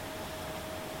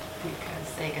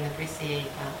 Because they can appreciate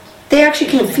that. They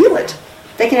actually can feel it.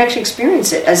 They can actually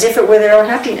experience it as if it were their own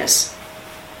happiness.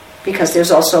 Because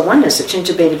there's also oneness.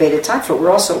 Achinta Beta Beta Tattva, we're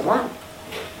also one.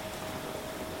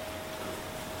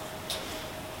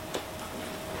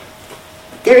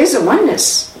 There is a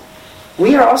oneness.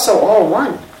 We are also all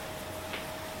one.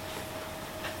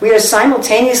 We are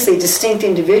simultaneously distinct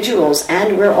individuals,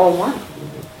 and we're all one.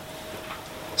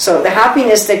 So the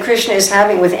happiness that Krishna is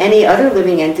having with any other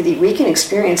living entity, we can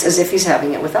experience as if he's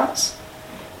having it with us.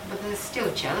 But there's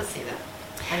still jealousy, though.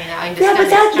 I mean, I Yeah,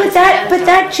 understand. but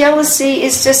that jealousy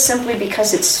is just simply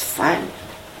because it's fun.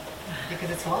 Because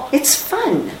it's what? It's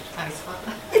fun. Oh, it's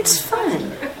fun. It's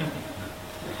fun.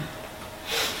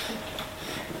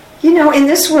 You know, in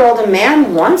this world, a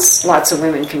man wants lots of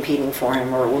women competing for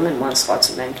him, or a woman wants lots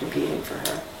of men competing for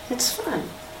her. It's fun.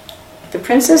 The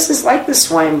princess is like the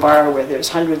Swayamvara, where there's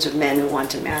hundreds of men who want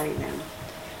to marry them.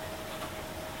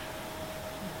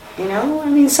 You know, I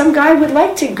mean, some guy would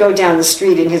like to go down the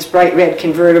street in his bright red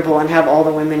convertible and have all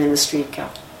the women in the street go.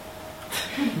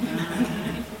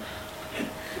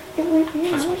 It would,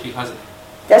 you That's know. why he has it.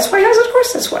 That's why he has it. Of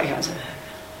course, that's why he has it.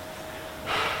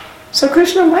 So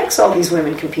Krishna likes all these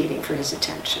women competing for his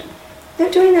attention. They're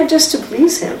doing that just to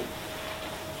please him.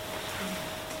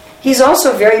 He's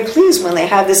also very pleased when they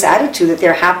have this attitude that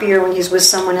they're happier when he's with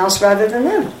someone else rather than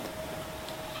them.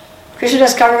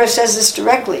 Krishnadas Kaviraj says this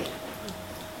directly.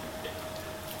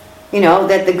 You know,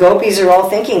 that the gopis are all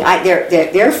thinking,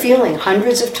 they're feeling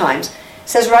hundreds of times.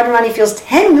 Says Radharani feels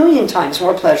 10 million times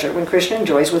more pleasure when Krishna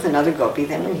enjoys with another gopi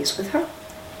than when he's with her.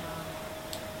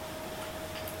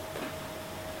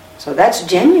 So that's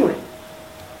genuine.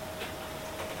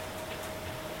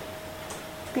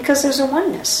 Because there's a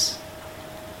oneness.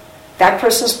 That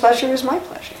person's pleasure is my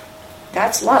pleasure.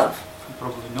 That's love. You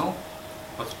probably know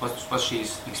what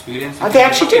she's experiencing. Oh, they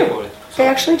actually She's happy do. for it. They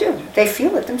actually do. They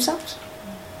feel it themselves.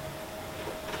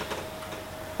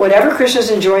 Whatever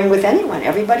Krishna's enjoying with anyone,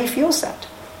 everybody feels that.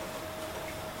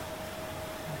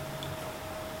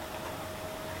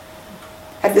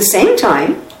 At the same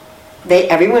time,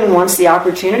 everyone wants the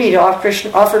opportunity to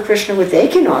offer Krishna what they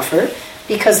can offer,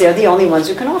 because they're the only ones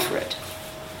who can offer it.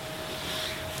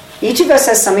 Each of us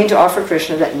has something to offer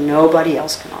Krishna that nobody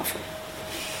else can offer.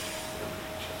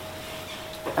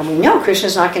 And we know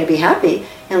Krishna's not going to be happy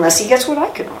unless he gets what I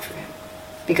can offer him,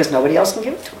 because nobody else can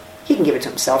give it to him. He can give it to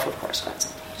himself, of course, but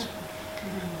sometimes.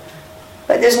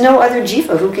 But there's no other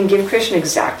jiva who can give Krishna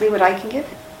exactly what I can give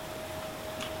him.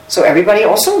 So everybody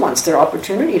also wants their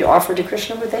opportunity to offer to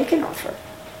Krishna what they can offer.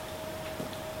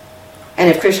 And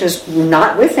if Krishna's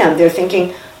not with them, they're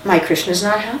thinking, my Krishna's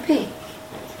not happy.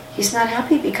 He's not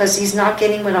happy because he's not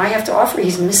getting what I have to offer.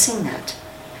 He's missing that.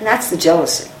 And that's the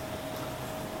jealousy.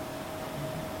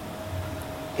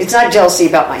 It's not jealousy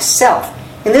about myself.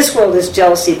 In this world, it's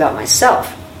jealousy about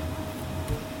myself.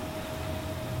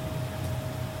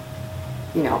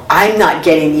 You know, I'm not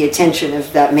getting the attention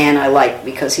of that man I like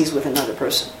because he's with another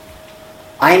person.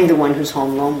 I'm the one who's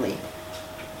home lonely.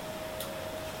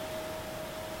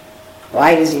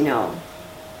 Why does he know?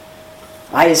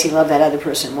 Why does he love that other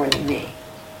person more than me?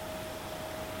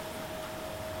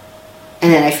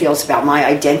 And then I feel it's about my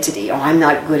identity. Oh, I'm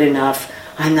not good enough.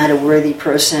 I'm not a worthy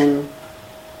person.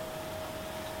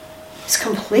 It's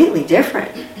completely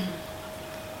different.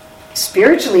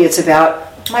 Spiritually, it's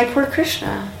about my poor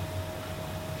Krishna.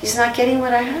 He's not getting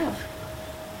what I have.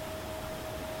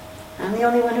 I'm the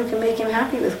only one who can make him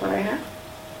happy with what I have.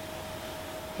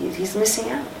 He's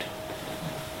missing out.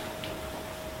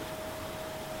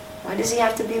 Why does he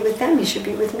have to be with them? He should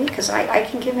be with me because I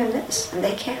can give him this and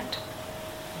they can't.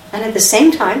 And at the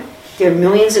same time, they're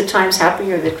millions of times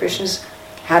happier that Krishna's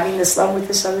having this love with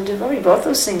this other devotee. Both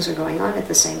those things are going on at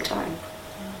the same time.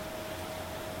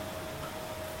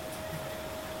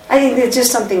 I think it's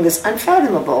just something that's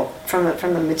unfathomable from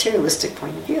a materialistic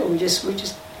point of view. We're just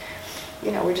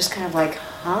kind of like,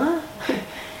 huh?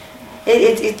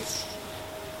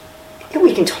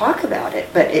 We can talk about it,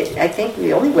 but I think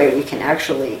the only way we can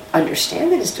actually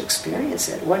understand it is to experience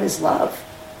it. What is love?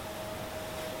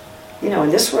 You know, in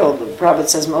this world, the Prabhupada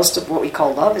says most of what we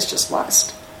call love is just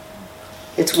lust.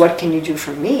 It's what can you do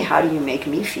for me? How do you make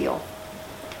me feel?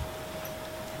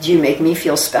 Do you make me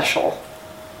feel special?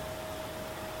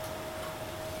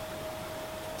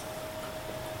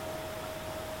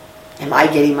 am I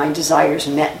getting my desires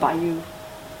met by you?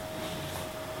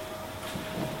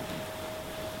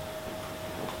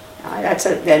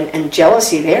 And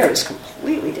jealousy there is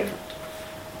completely different.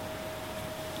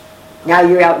 Now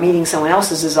you're out meeting someone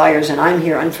else's desires and I'm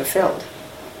here unfulfilled.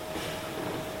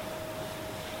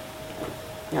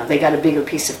 Now they got a bigger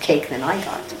piece of cake than I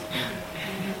got.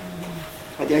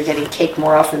 Or they're getting cake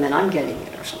more often than I'm getting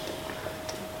it or something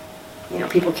like that.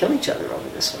 People kill each other over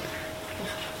this sort of.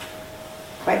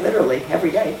 Quite literally, every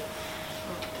day.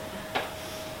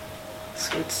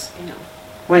 So it's,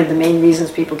 one of the main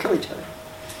reasons people kill each other.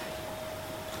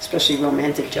 Especially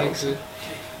romantic jealousy.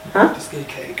 Huh? Just get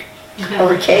cake.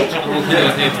 Over cake?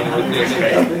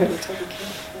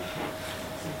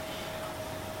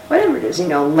 Whatever it is,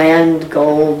 land,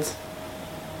 gold,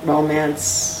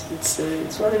 romance. It's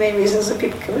one of the main reasons that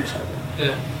people kill each other.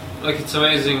 Yeah, like it's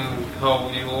amazing how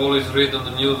you always read on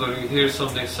the news or you hear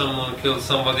something, someone killed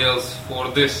somebody else for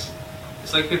this.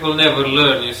 It's like people never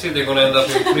learn. You see, they're going to end up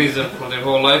in prison for their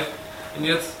whole life, and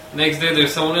yet next day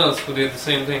there's someone else who did the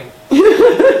same thing.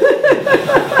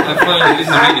 I find this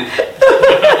is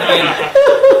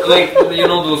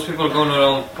really, those people going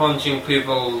around punching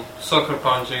people, sucker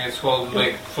punching, it's called,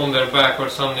 like from their back or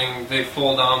something, they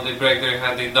fall down, they break their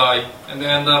head, they die, and they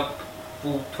end up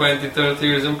 20, 30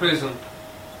 years in prison.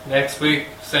 Next week,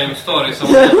 same story. So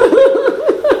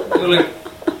you're like,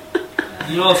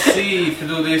 see, if you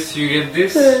do this, you get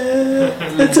this.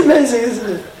 It's amazing,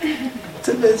 isn't it? It's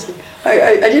amazing.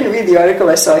 I didn't read the article.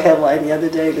 I saw a headline the other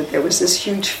day that there was this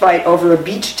huge fight over a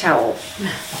beach towel.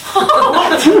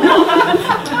 It's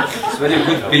very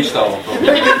good beach towel.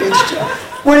 Very good beach towel.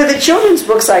 One of the children's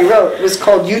books I wrote was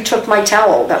called "You Took My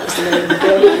Towel." That was the name of the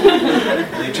book.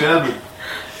 You German.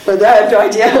 But I have no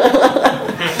idea.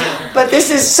 But this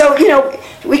is so,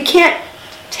 we can't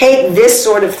take this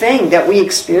sort of thing that we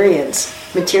experience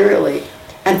materially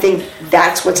and think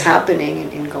that's what's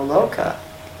happening in Goloka.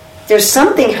 There's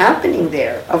something happening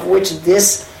there of which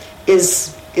this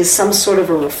is some sort of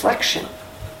a reflection.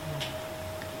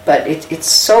 But it's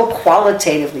so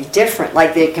qualitatively different,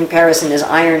 like the comparison is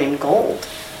iron and gold.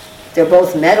 They're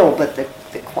both metal, but the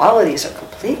qualities are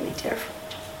completely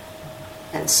different.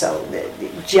 And so the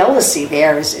jealousy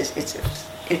there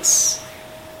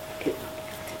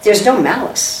there's no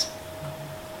malice,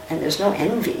 and there's no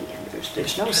envy, and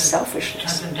there's no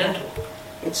selfishness. Transcendental.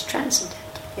 It's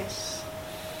transcendental, yes.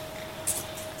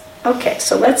 Okay,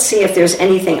 so let's see if there's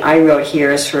anything I wrote here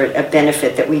as for a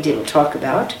benefit that we didn't talk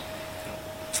about.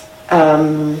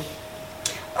 I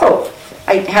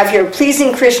have here,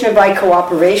 pleasing Krishna by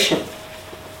cooperation.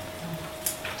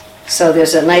 So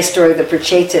there's a nice story of the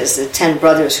Prachetas, the 10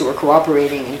 brothers who were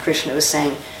cooperating, and Krishna was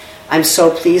saying, I'm so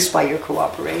pleased by your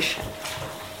cooperation.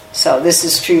 So this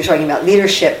is true, talking about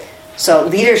leadership. So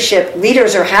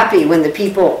leaders are happy when the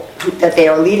people that they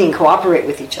are leading cooperate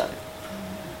with each other.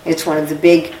 It's one of the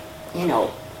big,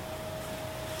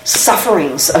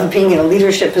 sufferings of being in a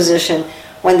leadership position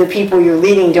when the people you're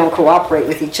leading don't cooperate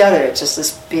with each other. It's just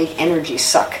this big energy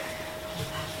suck.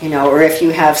 Or if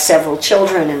you have several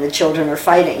children and the children are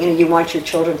fighting, you want your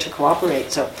children to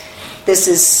cooperate. So this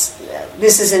is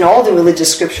in all the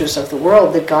religious scriptures of the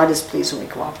world that God is pleased when we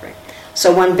cooperate.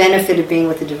 So one benefit of being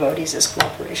with the devotees is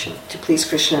cooperation, to please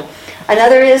Krishna.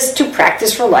 Another is to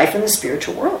practice for life in the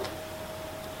spiritual world.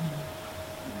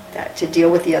 That to deal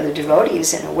with the other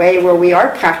devotees in a way where we are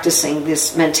practicing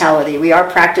this mentality. We are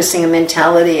practicing a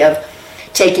mentality of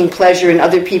taking pleasure in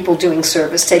other people doing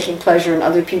service, taking pleasure in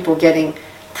other people getting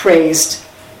praised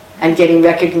and getting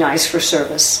recognized for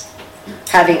service,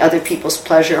 having other people's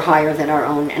pleasure higher than our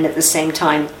own, and at the same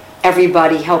time,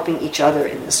 everybody helping each other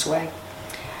in this way.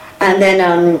 And then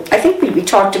I think we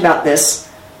talked about this,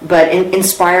 but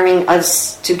inspiring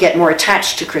us to get more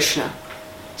attached to Krishna.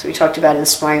 So we talked about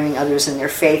inspiring others in their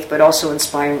faith, but also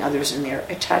inspiring others in their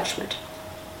attachment.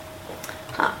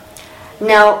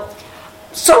 Now,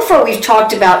 so far we've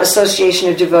talked about association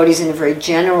of devotees in a very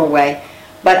general way,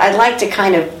 but I'd like to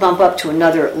kind of bump up to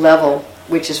another level,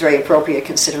 which is very appropriate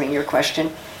considering your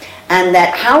question, and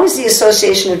that how is the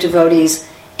association of devotees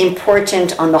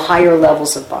important on the higher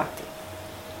levels of bhakti?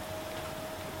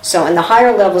 So in the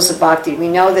higher levels of bhakti, we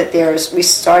know that we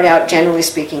start out, generally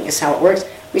speaking, is how it works.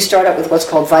 We start out with what's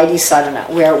called Vaidhi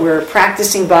Sadhana, where we're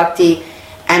practicing bhakti,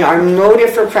 and our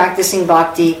motive for practicing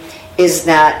bhakti is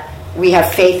that we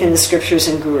have faith in the scriptures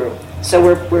and Guru.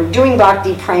 So we're doing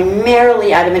bhakti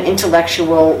primarily out of an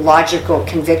intellectual, logical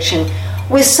conviction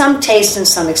with some taste and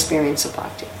some experience of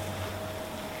bhakti.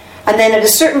 And then at a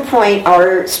certain point,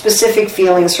 our specific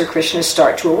feelings for Krishna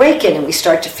start to awaken, and we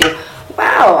start to feel,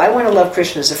 wow, I want to love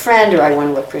Krishna as a friend, or I want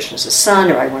to love Krishna as a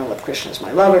son, or I want to love Krishna as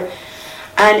my lover.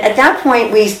 And at that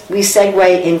point, we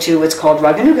segue into what's called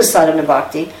Raganuga Sadhana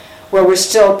Bhakti, where we're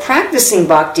still practicing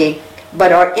bhakti,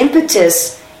 but our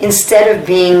impetus, instead of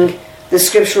being the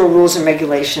scriptural rules and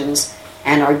regulations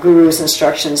and our guru's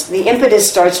instructions, the impetus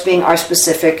starts being our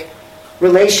specific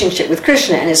relationship with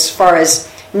Krishna. And as far as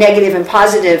negative and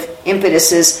positive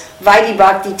impetuses, Vaidhi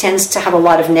Bhakti tends to have a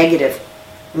lot of negative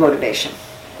motivation.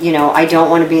 I don't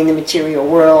want to be in the material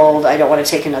world, I don't want to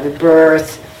take another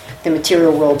birth, the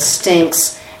material world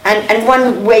stinks. And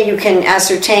one way you can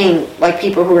ascertain, like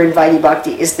people who are in Vaidhi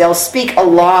Bhakti, is they'll speak a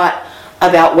lot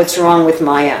about what's wrong with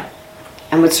Maya,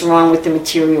 and what's wrong with the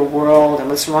material world, and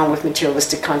what's wrong with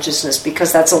materialistic consciousness,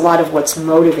 because that's a lot of what's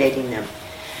motivating them.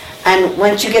 And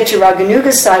once you get to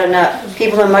Raganuga Sadhana,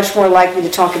 people are much more likely to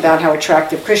talk about how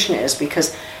attractive Krishna is,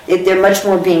 because they're much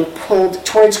more being pulled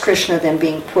towards Krishna than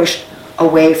being pushed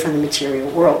away from the material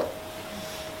world.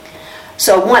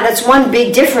 So that's one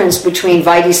big difference between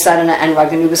Vaidhi Sadhana and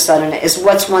Raganuga Sadhana, is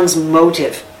what's one's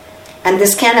motive. And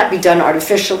this cannot be done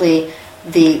artificially.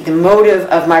 The motive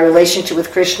of my relationship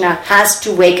with Krishna has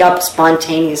to wake up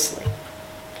spontaneously.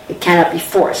 It cannot be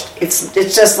forced. It's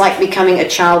just like becoming a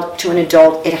child to an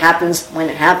adult. It happens when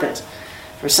it happens.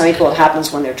 For some people it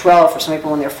happens when they're 12, for some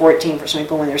people when they're 14, for some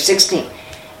people when they're 16.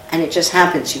 And it just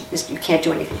happens. You can't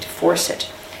do anything to force it.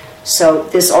 So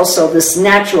this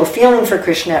natural feeling for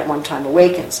Krishna at one time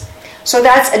awakens. So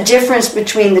that's a difference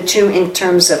between the two in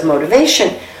terms of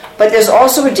motivation, but there's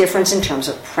also a difference in terms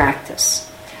of practice.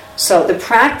 So the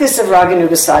practice of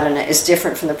Raganuga Sadhana is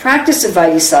different from the practice of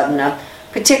Vaidhi Sadhana,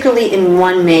 particularly in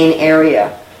one main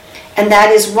area. And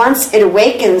that is, once it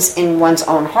awakens in one's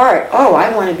own heart,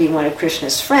 I want to be one of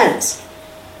Krishna's friends,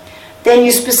 then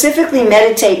you specifically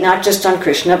meditate not just on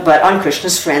Krishna, but on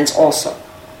Krishna's friends also.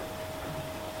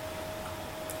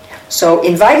 So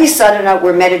in Vaidhi Sadhana,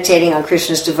 we're meditating on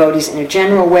Krishna's devotees in a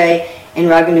general way. In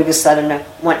Raganuga Sadhana,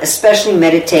 one especially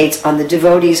meditates on the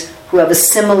devotees who have a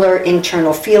similar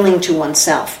internal feeling to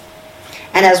oneself.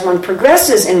 And as one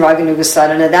progresses in Raganuga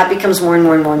Sadhana, that becomes more and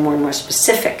more and more and more and more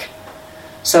specific.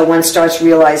 So one starts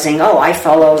realizing, I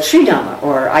follow Sridhama,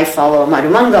 or I follow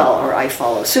Madhumangal, or I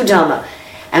follow Sudama.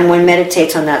 And one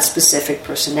meditates on that specific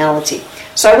personality.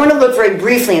 So I want to look very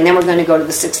briefly, and then we're going to go to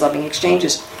the 6 loving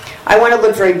exchanges. I want to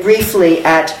look very briefly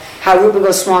at how Rupa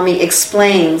Goswami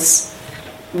explains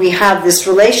we have this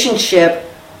relationship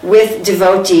with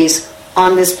devotees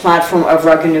on this platform of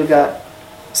Raganuga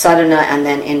Sadhana and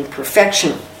then in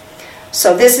perfection.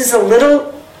 So this is a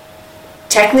little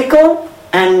technical,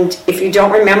 and if you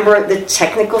don't remember the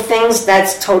technical things,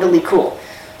 that's totally cool.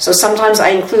 So sometimes I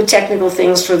include technical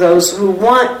things for those who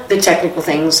want the technical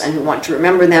things and who want to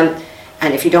remember them,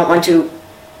 and if you don't want to,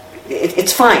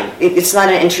 it's fine. It's not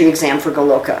an entry exam for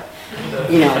Goloka,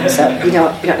 so you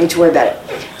don't need to worry about it.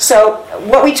 So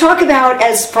what we talk about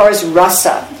as far as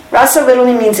rasa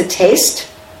literally means a taste.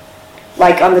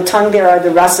 Like on the tongue there are the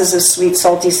rasas of sweet,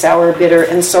 salty, sour, bitter,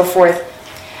 and so forth.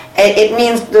 It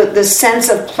means the sense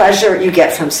of pleasure you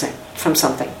get from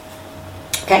something.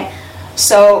 Okay?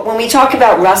 So when we talk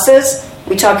about rasas,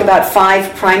 we talk about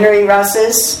 5 primary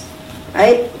rasas,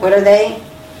 right? What are they?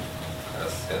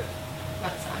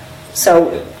 So,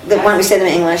 why don't we say them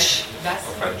in English?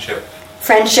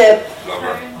 Friendship.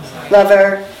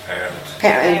 Lover.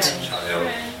 Parent.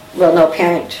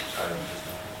 Parent.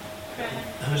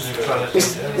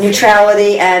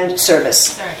 Neutrality and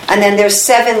service. And then there's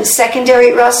 7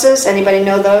 secondary rasas. Anybody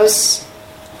know those?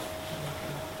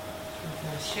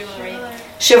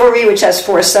 Chivalry, which has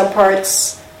 4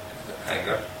 subparts.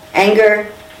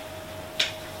 Anger.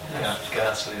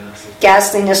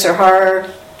 Ghastliness or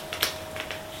horror.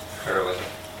 Heroism.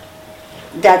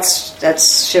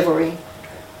 That's chivalry.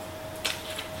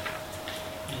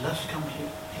 Lust comes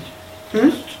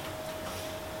here.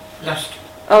 Lust.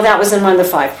 Oh, that was in one of the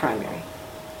 5 primary.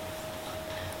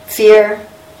 Fear,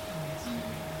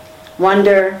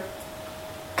 wonder,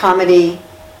 comedy,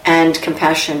 and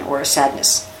compassion or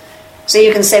sadness. So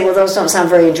you can say, well, those don't sound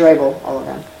very enjoyable, all of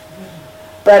them.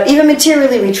 But even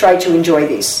materially, we try to enjoy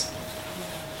these.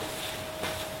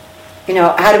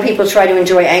 How do people try to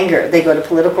enjoy anger? They go to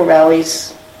political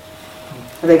rallies,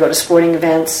 or they go to sporting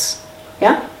events.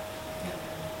 Yeah?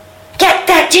 Get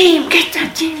that team!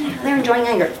 They're enjoying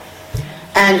anger.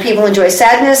 And people enjoy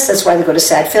sadness, that's why they go to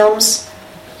sad films.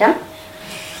 Yeah?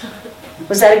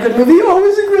 Was that a good movie? Oh, it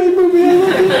was a great movie. I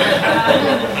love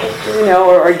it.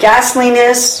 Or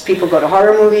ghastliness, people go to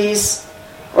horror movies.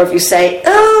 Or if you say,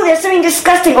 oh, there's something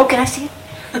disgusting. Oh, can I see it?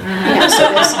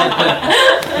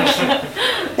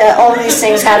 All of these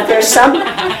things have, there's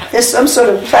some sort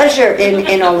of pleasure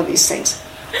in all of these things.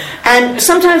 And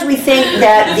sometimes we think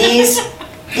that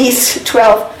these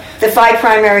 12 the 5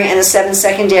 primary and the 7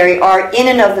 secondary are in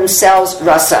and of themselves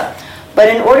rasa. But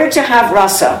in order to have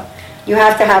rasa, you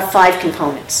have to have 5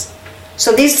 components.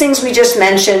 So these things we just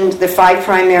mentioned, the 5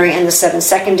 primary and the 7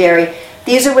 secondary,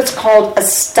 these are what's called a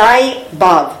sthai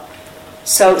bhav.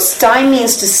 So sthai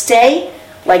means to stay,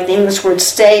 like the English word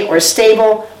stay or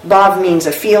stable. Bhav means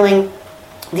a feeling.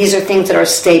 These are things that are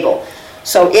stable.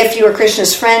 So if you're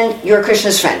Krishna's friend, you're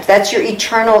Krishna's friend. That's your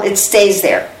eternal, it stays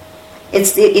there.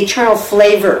 It's the eternal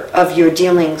flavor of your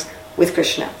dealings with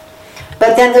Krishna.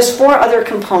 But then there's 4 other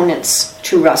components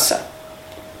to rasa.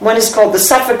 One is called the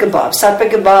sattvika bhav.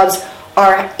 Sattvika bhavs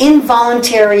are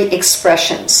involuntary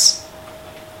expressions.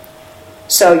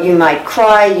 So you might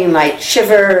cry, you might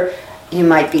shiver, you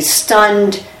might be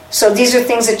stunned. So these are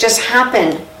things that just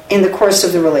happen in the course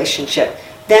of the relationship.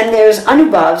 Then there's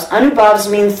anubhavs. Anubhavs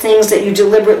mean things that you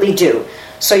deliberately do.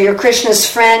 So you're Krishna's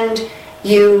friend,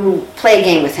 you play a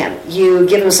game with him, you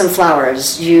give him some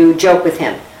flowers, you joke with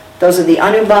him. Those are the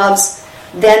anubhavs.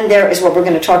 Then there is what we're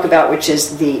going to talk about, which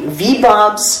is the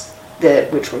vibhavs,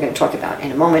 which we're going to talk about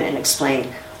in a moment and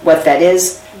explain what that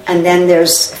is. And then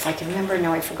there's, if I can remember,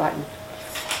 now I've forgotten.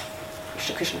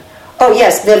 Krishna. Oh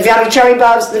yes, the vyabhichari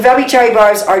bhavs. The vyabhichari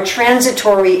bhavs are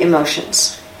transitory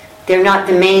emotions. They're not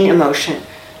the main emotion.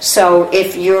 So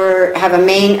if you have a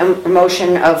main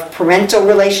emotion of parental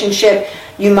relationship,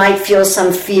 you might feel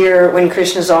some fear when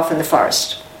Krishna's off in the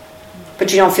forest.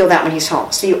 But you don't feel that when he's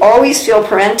home. So you always feel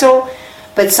parental,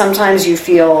 but sometimes you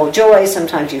feel joy,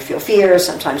 sometimes you feel fear,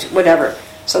 sometimes whatever.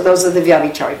 So those are the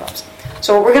vyabhichari bhavs.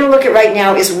 So what we're going to look at right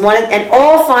now is one, and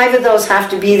all 5 of those have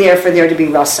to be there for there to be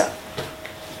rasa.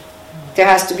 There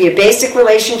has to be a basic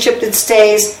relationship that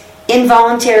stays,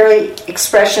 involuntary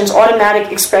expressions,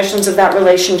 automatic expressions of that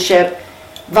relationship,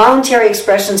 voluntary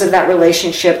expressions of that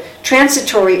relationship,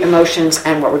 transitory emotions,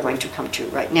 and what we're going to come to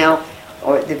right now,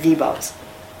 or the vibhavas.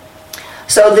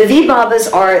 So the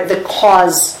vibhavas are the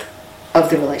cause of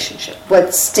the relationship,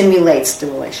 what stimulates the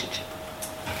relationship.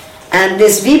 And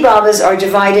these vibhavas are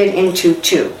divided into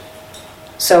 2.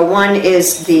 So one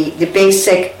is the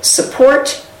basic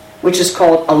support, which is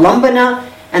called alambana,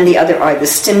 and the other are the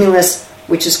stimulus,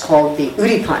 which is called the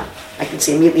udipan. I can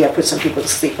see immediately I put some people to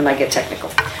sleep when I get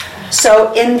technical.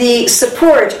 So in the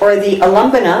support or the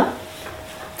alambana,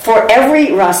 for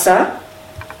every rasa,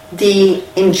 the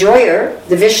enjoyer,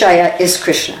 the vishaya, is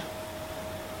Krishna.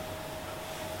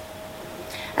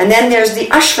 And then there's the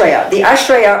ashraya. The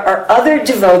ashraya are other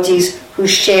devotees who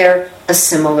share a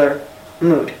similar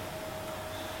mood.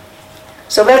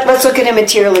 So let's look at a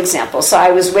material example. So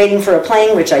I was waiting for a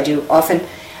plane, which I do often,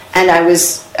 and I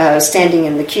was standing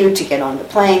in the queue to get on the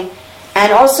plane.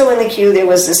 And also in the queue there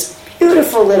was this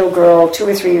beautiful little girl, 2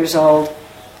 or 3 years old.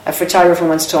 A photographer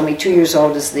once told me 2 years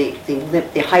old is the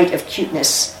height of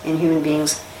cuteness in human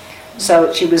beings.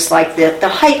 So she was like the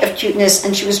height of cuteness,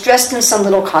 and she was dressed in some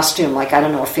little costume, like, I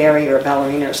don't know, a fairy or a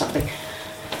ballerina or something.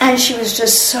 And she was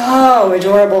just so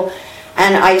adorable.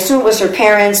 And I assume it was her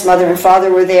parents, mother and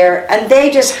father were there, and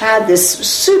they just had this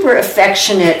super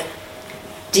affectionate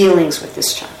dealings with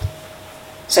this child.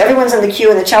 So everyone's in the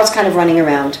queue, and the child's kind of running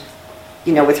around,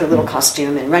 with her little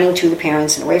costume, and running to the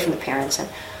parents and away from the parents. And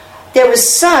there was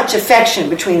such affection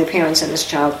between the parents and this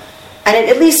child. And it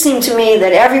at least seemed to me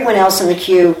that everyone else in the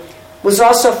queue was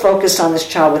also focused on this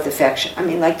child with affection. I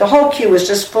mean, like the whole queue was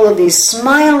just full of these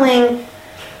smiling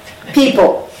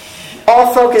people,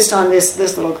 all focused on this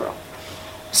little girl.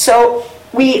 So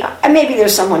maybe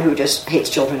there's someone who just hates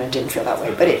children and didn't feel that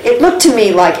way, but it looked to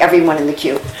me like everyone in the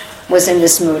queue was in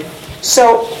this mood.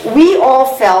 So we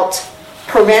all felt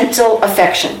parental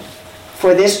affection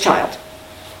for this child.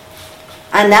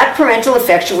 And that parental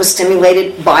affection was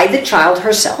stimulated by the child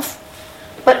herself,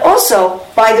 but also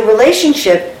by the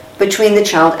relationship between the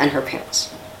child and her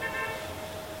parents.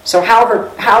 So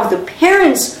how the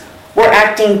parents were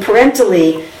acting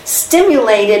parentally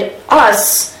stimulated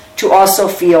us to also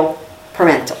feel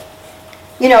parental.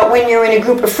 When you're in a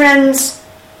group of friends,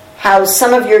 how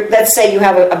some of let's say you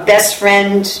have a best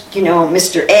friend,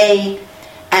 Mr. A,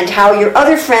 and how your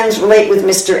other friends relate with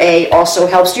Mr. A also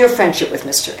helps your friendship with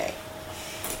Mr. A.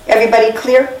 Everybody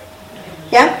clear?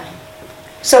 Yeah?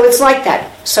 So it's like that.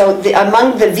 So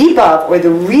among the vibhav, or the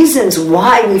reasons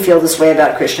why we feel this way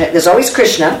about Krishna, there's always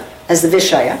Krishna as the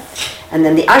vishaya, and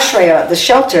then the ashraya, the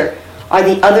shelter, are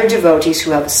the other devotees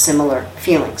who have similar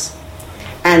feelings.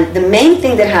 And the main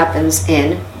thing that happens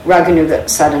in Raganuga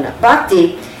Sadhana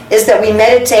Bhakti is that we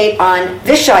meditate on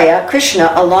vishaya,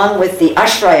 Krishna, along with the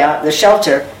ashraya, the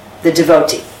shelter, the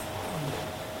devotee.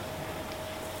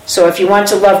 So if you want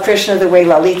to love Krishna the way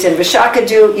Lalita and Vishaka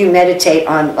do, you meditate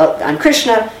on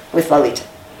Krishna with Lalita.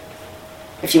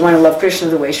 If you want to love Krishna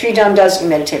the way Sridham does, you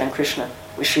meditate on Krishna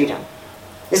with Sridham.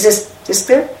 Is this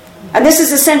clear? And this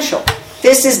is essential.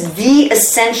 This is the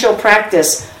essential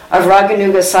practice of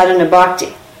Raganuga Sadhana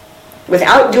Bhakti,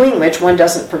 without doing which one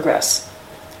doesn't progress.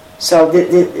 So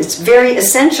it's very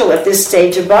essential at this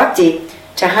stage of bhakti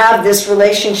to have this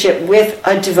relationship with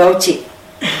a devotee,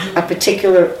 a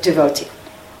particular devotee.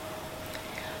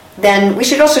 Then we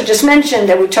should also just mention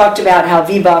that we talked about how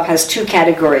vibhav has two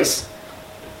categories,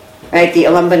 right? The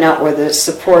alambana, or the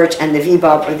support, and the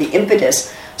vibhav, or the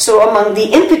impetus. So among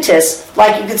the impetus,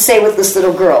 like you could say with this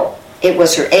little girl, it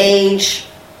was her age,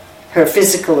 her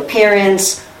physical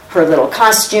appearance, her little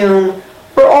costume,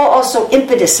 were all also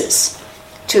impetuses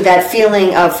to that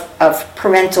feeling of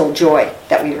parental joy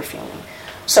that we were feeling.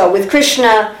 So with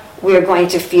Krishna, we are going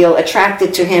to feel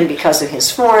attracted to him because of his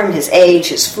form, his age,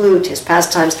 his flute, his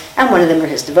pastimes, and one of them are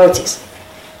his devotees.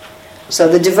 So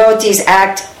the devotees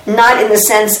act not in the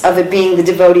sense of it being the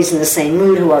devotees in the same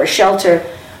mood who are a shelter,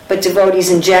 but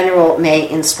devotees in general may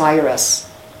inspire us.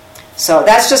 So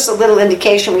that's just a little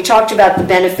indication. We talked about the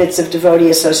benefits of devotee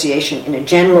association in a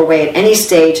general way at any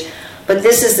stage, but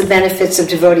this is the benefits of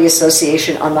devotee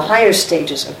association on the higher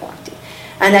stages of bhakti.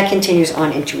 And that continues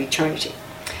on into eternity.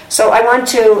 So I want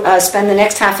to spend the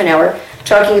next half an hour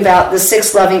talking about the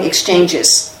 6 loving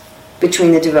exchanges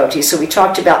between the devotees. So we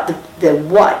talked about the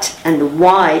what and the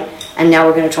why, and now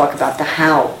we're going to talk about the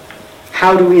how.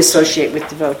 How do we associate with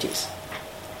devotees?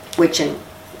 Which in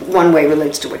one way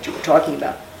relates to what you were talking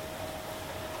about,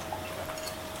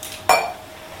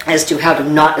 as to how to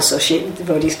not associate with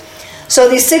devotees. So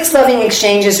these 6 loving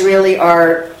exchanges really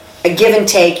are a give and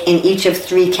take in each of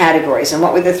 3 categories. And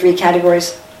what were the 3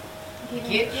 categories?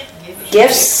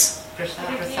 Gifts,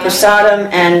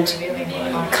 prasadam, and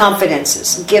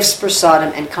confidences. Gifts,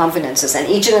 prasadam, and confidences. And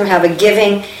each of them have a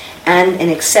giving and an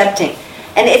accepting.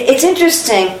 And it's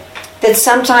interesting that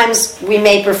sometimes we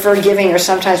may prefer giving or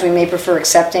sometimes we may prefer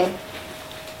accepting.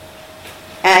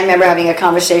 And I remember having a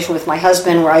conversation with my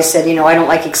husband where I said, I don't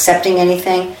like accepting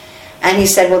anything. And he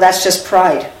said, well, that's just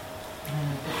pride.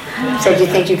 He said, you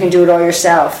think you can do it all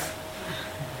yourself?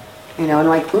 And I'm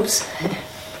like, oops.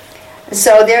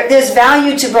 So there's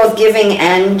value to both giving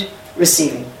and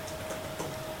receiving.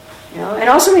 And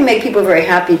also we make people very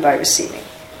happy by receiving.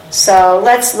 So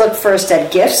let's look first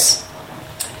at gifts.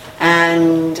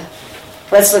 And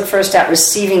let's look first at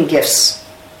receiving gifts.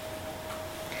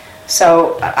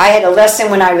 So I had a lesson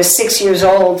when I was 6 years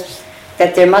old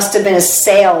that there must have been a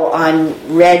sale on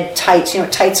red tights.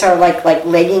 Tights are like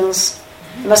leggings.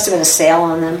 There must have been a sale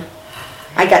on them.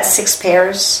 I got 6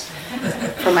 pairs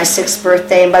for my 6th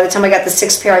birthday, and by the time I got the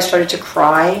 6th pair, I started to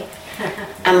cry.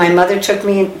 And my mother took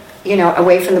me,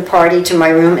 away from the party to my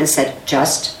room and said,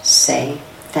 just say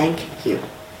thank you.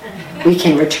 We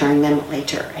can return them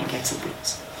later and get some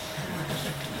boots.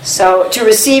 So to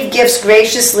receive gifts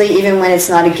graciously, even when it's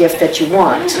not a gift that you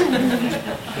want,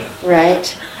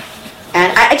 right?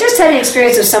 And I just had an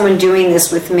experience of someone doing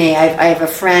this with me. I have a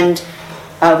friend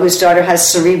whose daughter has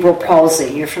cerebral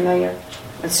palsy. You're familiar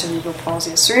with cerebral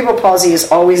palsy? Cerebral palsy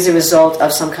is always the result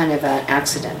of some kind of an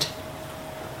accident.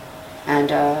 And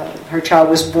her child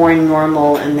was born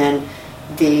normal, and then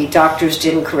the doctors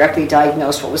didn't correctly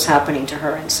diagnose what was happening to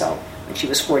her, and so when she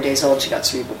was 4 days old, she got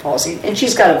cerebral palsy. And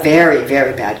she's got a very,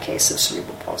 very bad case of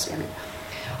cerebral palsy.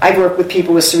 I've worked with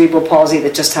people with cerebral palsy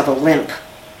that just have a limp.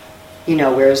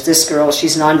 Whereas this girl,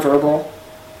 she's nonverbal.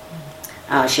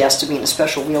 She has to be in a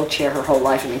special wheelchair her whole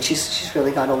life. She's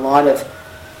really got a lot of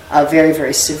very,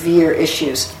 very severe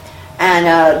issues.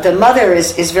 And the mother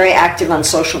is very active on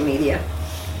social media.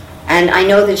 And I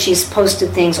know that she's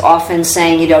posted things often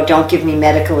saying, don't give me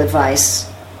medical advice.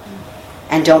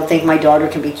 And don't think my daughter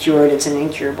can be cured. It's an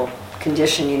incurable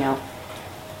condition,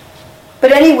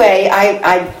 But anyway,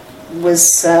 I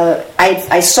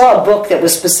saw a book that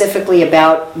was specifically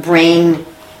about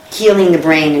healing the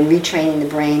brain and retraining the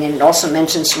brain, and it also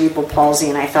mentioned cerebral palsy,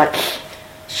 and I thought,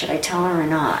 should I tell her or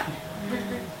not?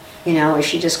 Is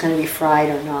she just going to be fried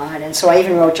or not? And so I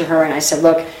even wrote to her and I said,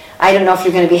 look, I don't know if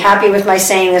you're going to be happy with my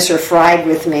saying this or fried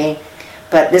with me,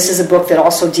 but this is a book that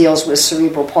also deals with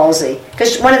cerebral palsy.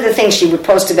 Because one of the things she would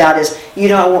post about is, you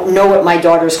don't know what my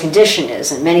daughter's condition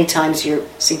is, and many times you're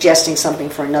suggesting something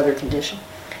for another condition.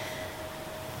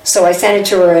 So I sent it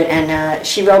to her, and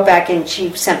she wrote back, and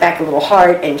she sent back a little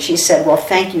heart, and she said, well,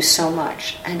 thank you so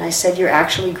much. And I said, you're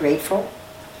actually grateful?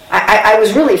 I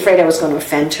was really afraid I was going to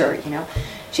offend her,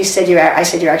 She said, I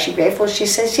said, you're actually grateful? She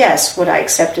says, yes, what I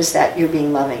accept is that you're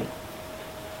being loving.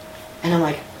 And I'm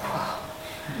like,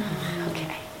 whoa,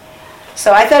 okay.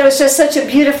 So I thought it was just such a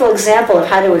beautiful example of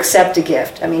how to accept a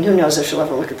gift. Who knows if she'll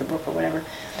ever look at the book or whatever.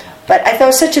 But I thought it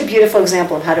was such a beautiful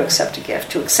example of how to accept a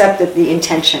gift, to accept the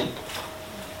intention.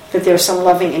 that there's some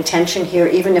loving intention here,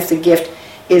 even if the gift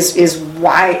is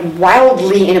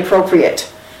wildly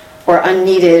inappropriate or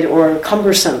unneeded or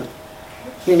cumbersome,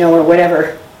 or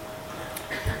whatever.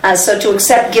 So to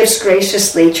accept gifts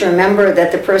graciously, to remember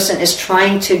that the person is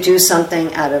trying to do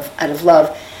something out of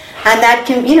love. And that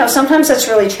can, sometimes that's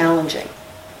really challenging.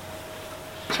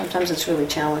 Sometimes it's really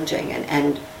challenging.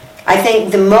 And I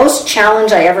think the most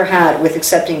challenge I ever had with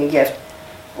accepting a gift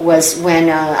was when,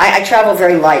 I travel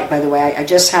very light, by the way. I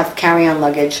just have carry-on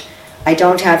luggage. I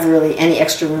don't have really any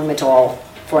extra room at all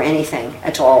for anything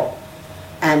at all.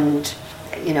 And,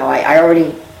 I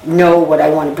already know what I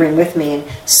want to bring with me. And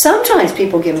sometimes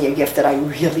people give me a gift that I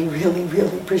really, really,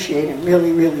 really appreciate and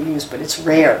really, really use, but it's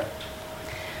rare.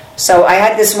 So I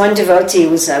had this one devotee, I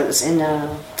was in,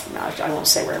 I won't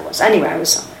say where it was. Anyway, I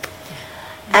was somewhere.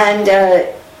 And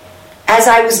as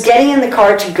I was getting in the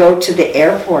car to go to the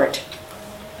airport,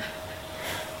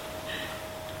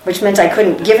 which meant I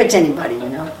couldn't give it to anybody,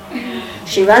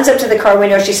 she runs up to the car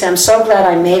window. She said, "I'm so glad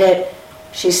I made it."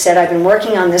 She said, "I've been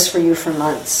working on this for you for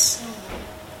months."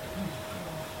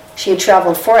 She had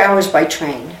traveled 4 hours by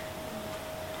train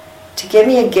to give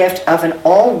me a gift of an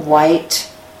all-white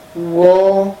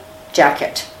wool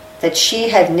jacket that she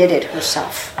had knitted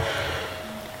herself.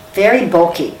 Very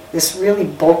bulky, this really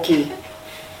bulky.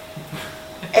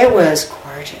 It was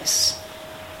gorgeous.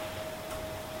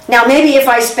 Now, maybe if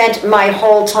I spent my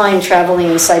whole time traveling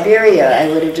in Siberia, I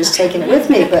would have just taken it with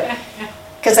me, but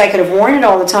because I could have worn it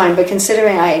all the time. But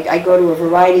considering I go to a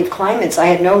variety of climates, I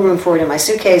had no room for it in my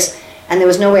suitcase, and there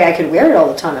was no way I could wear it all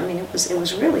the time. I mean, it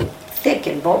was really thick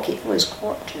and bulky. It was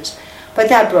gorgeous. But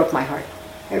that broke my heart.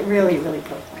 It really, really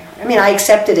broke my heart. I mean, I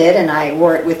accepted it, and I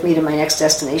wore it with me to my next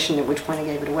destination, at which point I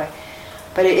gave it away.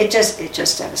 But it just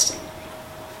devastated me.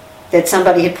 That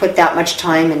somebody had put that much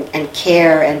time and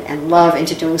care and love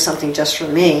into doing something just for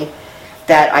me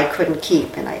that I couldn't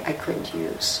keep and I couldn't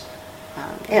use.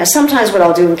 Sometimes what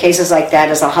I'll do in cases like that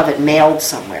is I'll have it mailed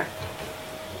somewhere.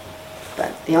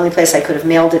 But the only place I could have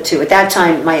mailed it to, at that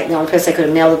time, the only place I could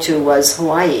have mailed it to was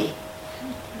Hawaii.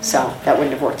 So that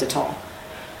wouldn't have worked at all.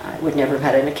 I would never have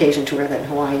had an occasion to wear that in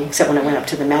Hawaii, except when I went up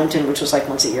to the mountain, which was like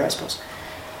once a year, I suppose.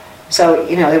 So,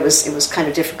 it was kind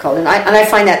of difficult. And I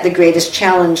find that the greatest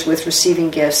challenge with receiving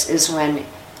gifts is when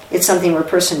it's something where a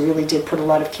person really did put a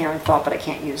lot of care and thought, but I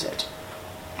can't use it.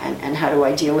 And how do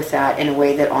I deal with that in a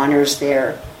way that honors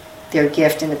their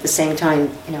gift and at the same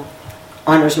time,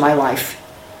 honors my life,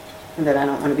 and that I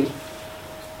don't want to be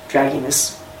dragging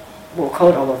this wool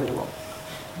coat all over the world.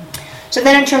 So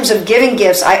then in terms of giving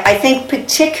gifts, I think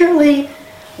particularly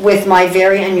with my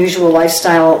very unusual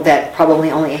lifestyle that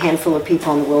probably only a handful of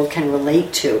people in the world can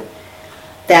relate to,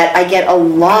 that I get a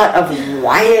lot of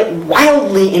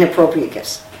wildly inappropriate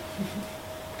gifts.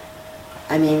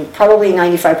 I mean, probably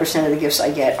 95% of the gifts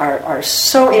I get are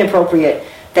so inappropriate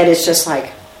that it's just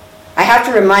like, I have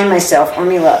to remind myself,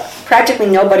 Urmila, practically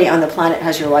nobody on the planet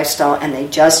has your lifestyle and they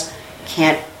just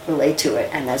can't relate to it,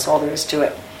 and that's all there is to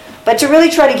it. But to really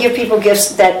try to give people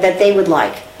gifts that they would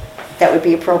like, that would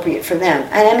be appropriate for them.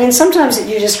 And I mean, sometimes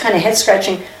you're just kind of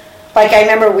head-scratching. Like I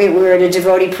remember we were at a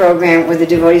devotee program where the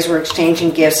devotees were exchanging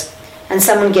gifts, and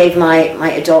someone gave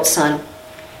my adult son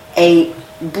a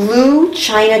blue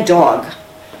China dog,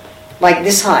 like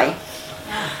this high.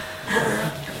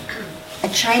 A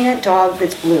China dog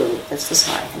that's blue, that's this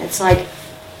high. And it's like,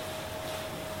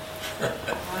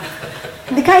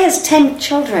 the guy has 10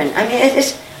 children. I mean,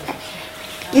 it's,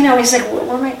 he's like, what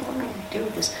am I going to do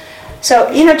with this?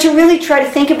 So, to really try to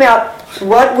think about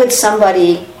what would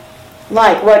somebody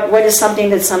like, what is something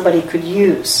that somebody could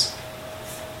use,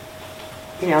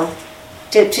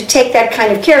 to take that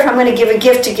kind of care. If I'm going to give a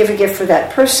gift for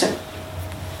that person.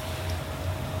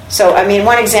 So, I mean,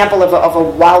 one example of a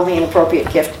wildly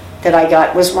inappropriate gift that I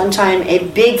got was one time a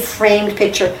big framed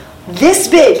picture, this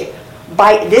big,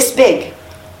 by this big.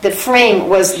 The frame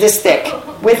was this thick,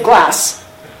 with glass,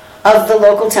 of the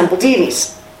local temple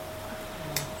deities.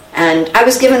 And I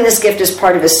was given this gift as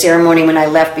part of a ceremony when I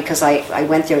left because I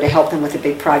went there to help them with a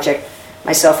big project,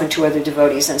 myself and 2 other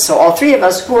devotees. And so all 3 of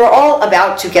us, who were all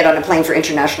about to get on a plane for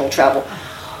international travel,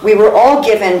 we were all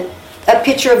given a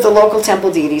picture of the local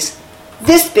temple deities,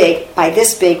 this big, by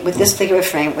this big, with this big of a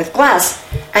frame, with glass.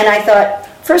 And I thought,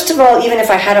 first of all, even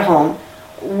if I had a home,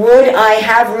 would I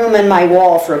have room on my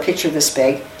wall for a picture this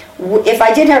big? If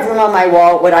I did have room on my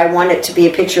wall, would I want it to be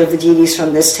a picture of the deities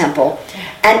from this temple?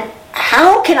 And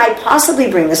how can I possibly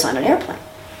bring this on an airplane?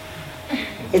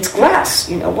 It's glass,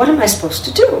 what am I supposed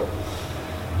to do?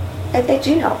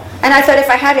 And I thought if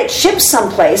I had it shipped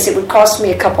someplace, it would cost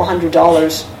me a couple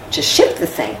 $100 to ship the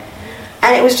thing.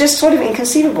 And it was just sort of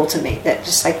inconceivable to me that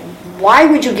just like, why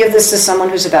would you give this to someone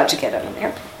who's about to get on an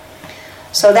airplane?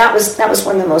 So that was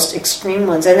one of the most extreme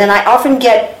ones. And then I often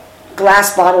get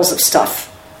glass bottles of stuff.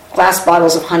 Glass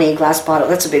bottles of honey,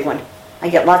 that's a big one. I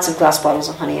get lots of glass bottles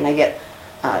of honey, and I get,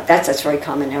 that's very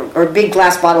common, or big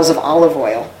glass bottles of olive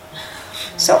oil.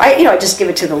 So I just give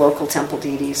it to the local temple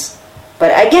deities.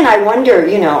 But again, I wonder,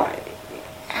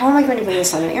 how am I going to bring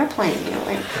this on an airplane?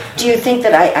 Do you think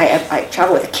that I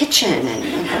travel with a kitchen? And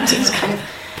it's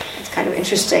kind of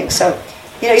interesting. So,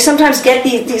 you sometimes get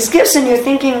these gifts, and you're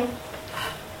thinking.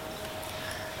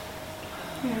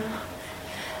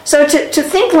 So to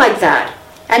think like that.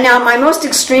 And now my most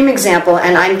extreme example,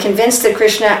 and I'm convinced that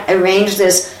Krishna arranged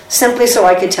this simply so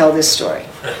I could tell this story.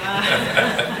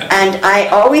 And I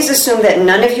always assume that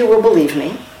none of you will believe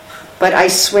me, but I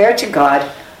swear to God,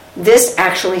 this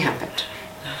actually happened.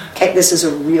 Okay, this is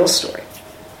a real story.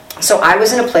 So I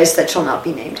was in a place that shall not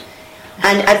be named.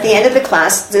 And at the end of the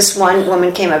class, this one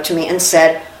woman came up to me and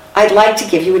said, I'd like to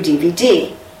give you a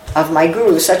DVD of my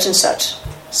guru, such and such,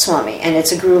 Swami. And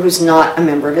it's a guru who's not a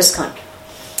member of ISKCON.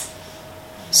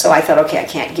 So I thought, okay, I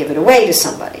can't give it away to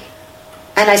somebody.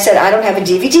 And I said, I don't have a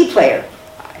DVD player.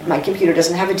 My computer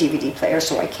doesn't have a DVD player,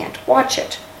 so I can't watch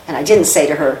it. And I didn't say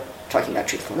to her, talking about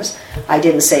truthfulness, I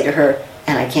didn't say to her,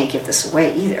 and I can't give this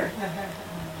away either.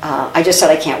 I just said,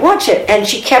 I can't watch it. And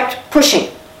she kept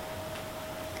pushing.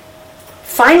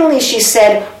 Finally, she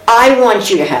said, I want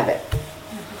you to have it.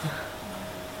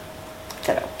 I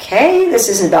said, okay, this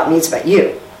isn't about me, it's about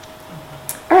you.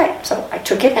 All right, so I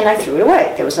took it and I threw it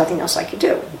away. There was nothing else I could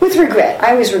do. With regret.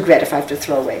 I always regret if I have to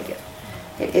throw away a gift.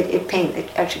 It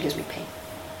actually gives me pain.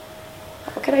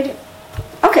 What can I do?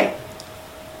 Okay.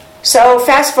 So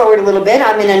fast forward a little bit.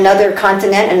 I'm in another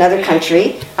continent, another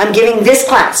country. I'm giving this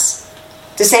class.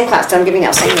 The same class that I'm giving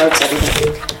now, same notes,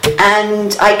 everything.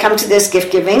 And I come to this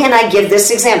gift giving and I give this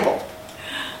example.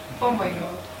 Oh my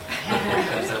God.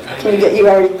 You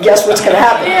already guess what's going to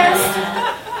happen. Yes.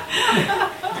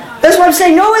 That's why I'm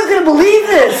saying no one's going to believe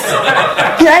this.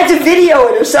 I have to video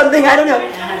it or something, I don't know.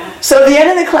 So at the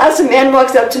end of the class, a man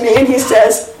walks up to me and he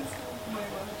says,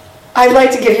 I'd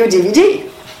like to give you a DVD.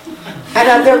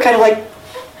 And they're kind of like,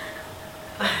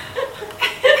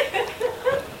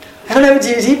 I don't have a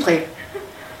DVD player.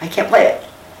 I can't play it.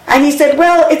 And he said,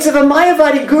 well, it's of a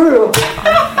Mayavadi guru.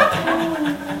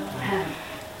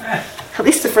 At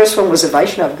least the first one was a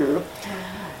Vaishnav guru.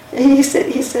 He said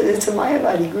it's a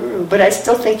Mayavadi guru, but I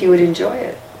still think you would enjoy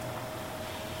it.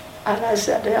 And I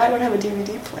said, I don't have a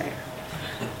DVD player.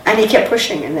 And he kept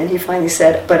pushing, and then he finally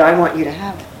said, but I want you to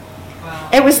have it. Wow.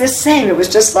 It was the same. It was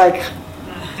just like,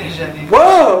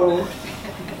 whoa!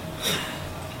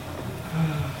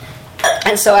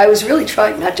 And so I was really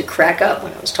trying not to crack up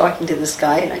when I was talking to this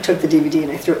guy, and I took the DVD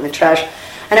and I threw it in the trash.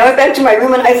 And I went back to my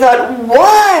room and I thought,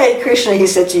 why, Krishna? He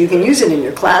said, so you can use it in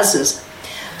your classes.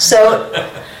 So,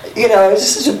 it was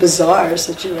just such a bizarre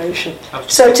situation.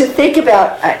 So to think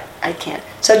about, I can't.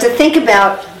 So to think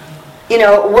about,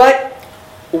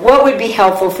 what would be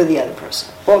helpful for the other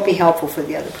person? What would be helpful for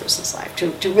the other person's life?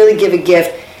 To really give a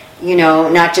gift,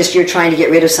 not just you're trying to get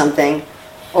rid of something,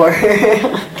 or,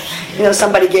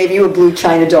 somebody gave you a blue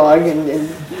China dog and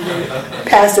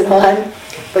passed it on,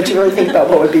 but to really think about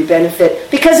what would be benefit.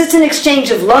 Because it's an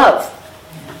exchange of love.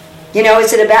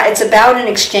 It's about an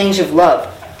exchange of love.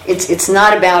 It's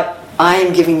not about, I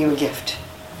am giving you a gift.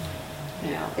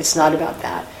 It's not about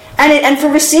that. And for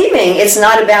receiving, it's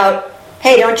not about,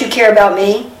 hey, don't you care about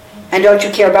me? And don't you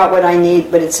care about what I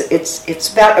need? But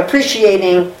it's about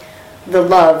appreciating the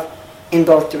love in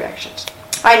both directions.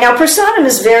 All right, now prasadam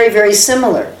is very, very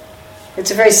similar. It's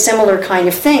a very similar kind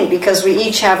of thing because we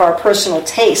each have our personal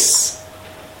tastes.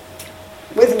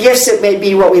 With gifts, it may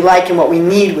be what we like and what we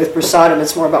need. With prasadam,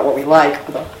 it's more about what we like.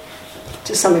 Although,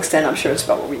 to some extent, I'm sure it's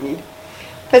about what we need.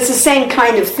 But it's the same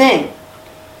kind of thing.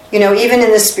 Even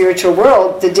in the spiritual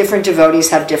world, the different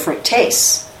devotees have different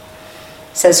tastes.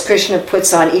 It says Krishna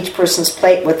puts on each person's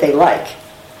plate what they like.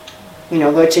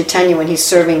 Lord Chaitanya, when he's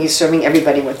serving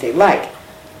everybody what they like.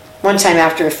 One time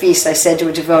after a feast, I said to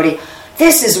a devotee,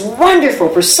 this is wonderful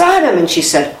prasadam. And she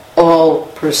said, all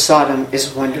prasadam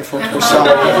is wonderful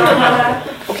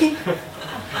prasadam. Okay.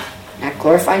 Not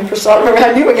glorifying prasadam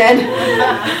around you again.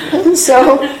 And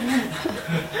so,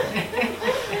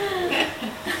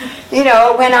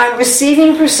 when I'm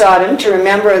receiving prasadam, to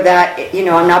remember that,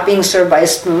 I'm not being served by a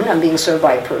spoon, I'm being served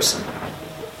by a person.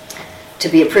 To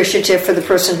be appreciative for the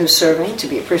person who's serving, to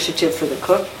be appreciative for the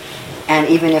cook, and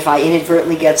even if I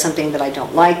inadvertently get something that I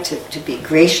don't like, to be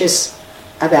gracious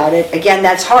about it. Again,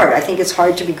 that's hard. I think it's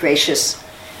hard to be gracious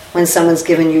when someone's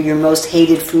given you your most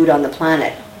hated food on the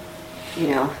planet.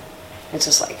 It's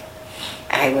just like,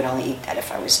 I would only eat that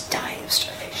if I was dying of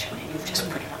starvation, and you've just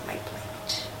put it on my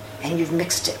plate. and you've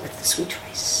mixed it with the sweet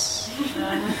rice.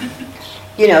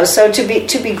 You know, so to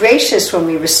be gracious when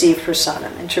we receive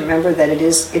prasadam, and to remember that it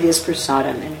is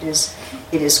prasadam, and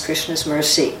it is Krishna's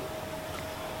mercy.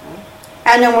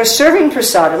 And when we're serving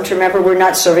prasadam, to remember we're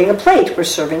not serving a plate, we're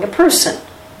serving a person.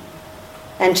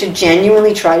 And to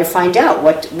genuinely try to find out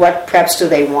what perhaps do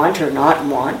they want or not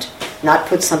want, not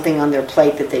put something on their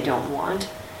plate that they don't want,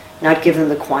 not give them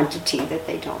the quantity that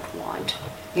they don't want.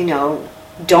 You know,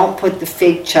 don't put the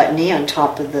fig chutney on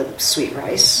top of the sweet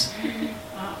rice.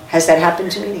 Has that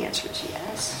happened to me? The answer is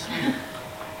yes.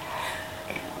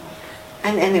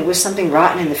 And there was something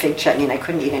rotten in the fig chutney, and I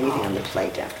couldn't eat anything on the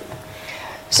plate after that.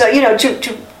 So, you know,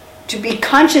 to be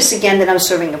conscious again that I'm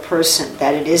serving a person,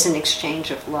 that it is an exchange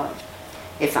of love.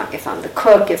 If I'm the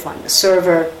cook, if I'm the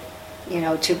server, you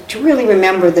know, to really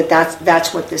remember that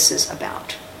that's what this is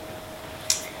about.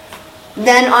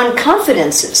 Then on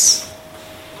confidences.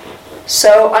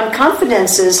 So on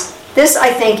confidences, this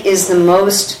I think is the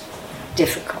most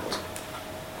difficult.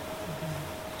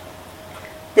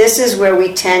 This is where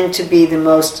we tend to be the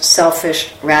most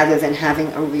selfish rather than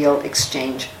having a real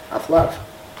exchange of love.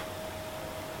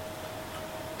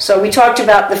 So we talked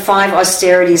about the 5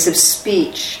 austerities of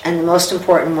speech, and the most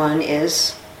important one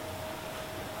is,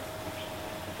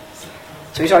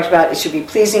 so we talked about it should be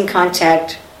pleasing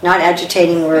contact, not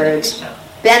agitating words,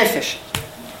 beneficial.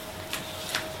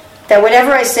 That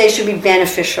whatever I say should be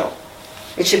beneficial.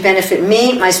 It should benefit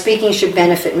me, my speaking should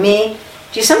benefit me.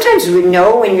 Do you sometimes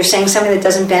know when you're saying something that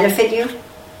doesn't benefit you?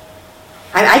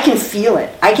 I can feel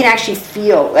it. I can actually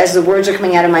feel, as the words are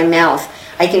coming out of my mouth,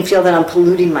 I can feel that I'm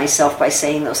polluting myself by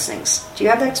saying those things. Do you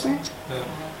have that experience?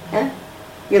 Yeah?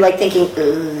 You're like thinking,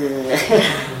 ugh.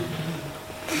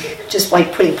 Just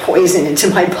like putting poison into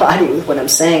my body with what I'm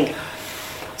saying.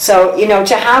 So, you know,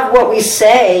 to have what we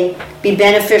say be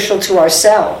beneficial to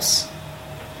ourselves.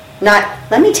 Not,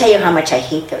 let me tell you how much I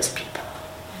hate those people.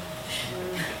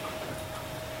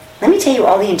 Let me tell you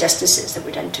all the injustices that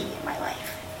were done to me in my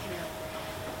life. You know?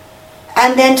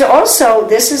 And then to also,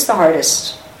 this is the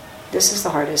hardest,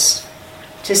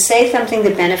 to say something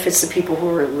that benefits the people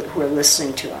who are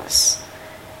listening to us.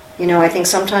 You know, I think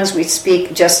sometimes we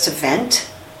speak just to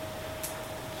vent.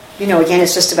 You know, again,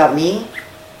 it's just about me.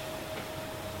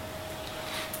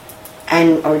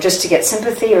 Or just to get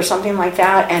sympathy or something like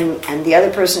that, and the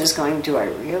other person is going, do I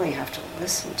really have to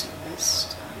listen to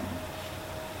this?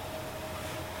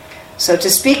 So to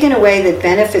speak in a way that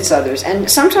benefits others, and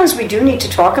sometimes we do need to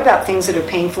talk about things that are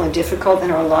painful and difficult in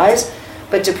our lives,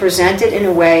 but to present it in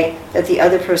a way that the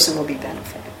other person will be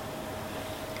benefited.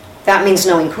 That means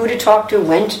knowing who to talk to,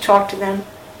 when to talk to them,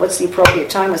 what's the appropriate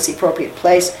time, what's the appropriate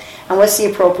place, and what's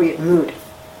the appropriate mood.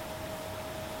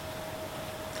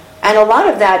 And a lot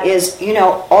of that is, you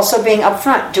know, also being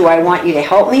upfront. Do I want you to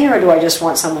help me, or do I just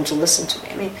want someone to listen to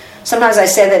me? I mean, sometimes I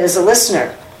say that as a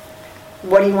listener.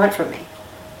 What do you want from me?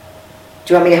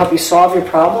 Do you want me to help you solve your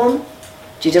problem?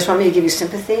 Do you just want me to give you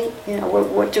sympathy? You know,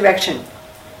 what direction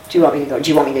do you want me to go? Do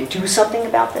you want me to do something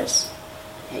about this?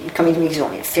 Are you coming to me because you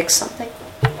want me to fix something?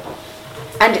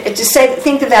 And to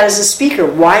think of that as a speaker.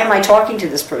 Why am I talking to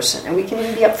this person? And we can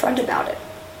even be upfront about it.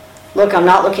 Look, I'm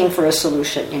not looking for a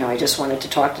solution. You know, I just wanted to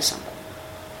talk to somebody.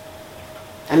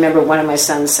 I remember one of my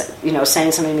sons, you know,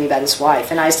 saying something to me about his wife.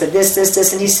 And I said, this.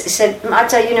 And he said,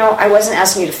 Mata, you know, I wasn't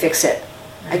asking you to fix it.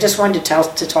 I just wanted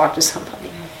to talk to somebody.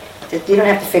 You don't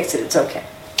have to fix it. It's okay.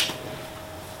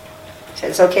 He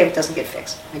said, it's okay if it doesn't get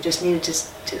fixed. I just needed to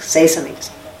say something to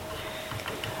somebody.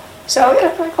 So,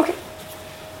 yeah, okay.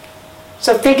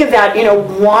 So think of that, you know,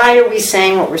 why are we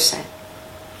saying what we're saying?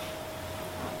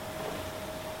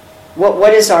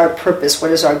 What is our purpose?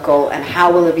 What is our goal? And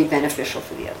how will it be beneficial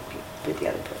for the other people, for the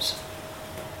other person?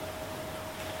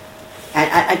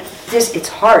 And it's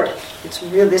hard. It's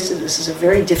real. This is a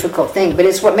very difficult thing, but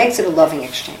it's what makes it a loving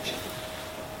exchange.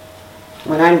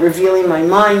 When I'm revealing my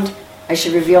mind, I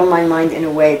should reveal my mind in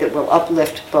a way that will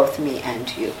uplift both me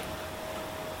and you.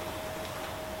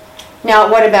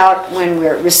 Now, what about when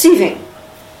we're receiving?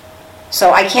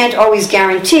 So I can't always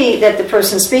guarantee that the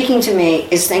person speaking to me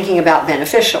is thinking about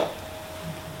beneficial.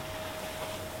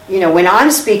 You know, when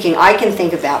I'm speaking, I can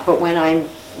think of that, but when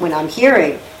I'm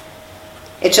hearing,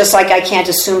 it's just like I can't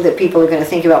assume that people are going to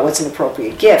think about what's an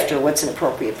appropriate gift or what's an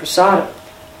appropriate prasadam.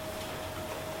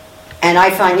 And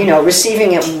I find, you know,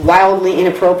 receiving a wildly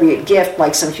inappropriate gift,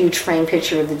 like some huge framed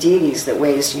picture of the deities that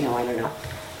weighs, you know, I don't know,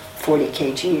 40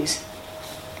 kgs.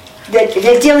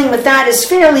 That dealing with that is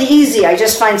fairly easy. I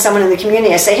just find someone in the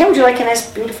community, I say, hey, would you like a nice,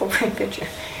 beautiful framed picture?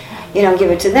 You know, give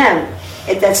it to them.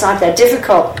 That's not that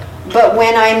difficult. But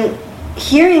when I'm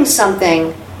hearing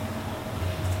something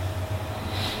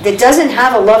that doesn't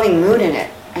have a loving mood in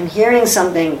it, and hearing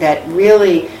something that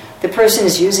really, the person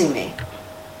is using me.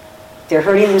 They're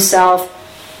hurting themselves,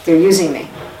 they're using me.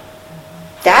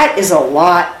 That is a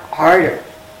lot harder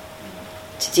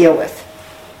to deal with.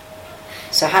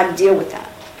 So how to deal with that?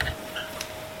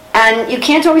 And you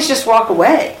can't always just walk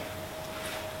away.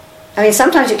 I mean,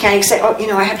 sometimes you can't. You say, oh,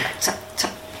 I have...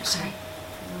 Sorry.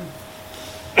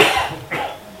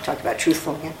 Talk about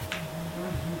truthful again.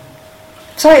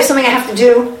 Sorry, it's something I have to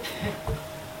do.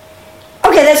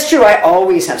 Okay, that's true. I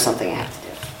always have something I have to do.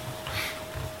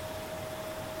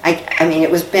 I mean,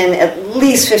 it was been at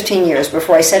least 15 years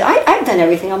before I said, I've done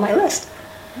everything on my list.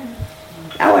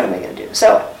 Now what am I going to do?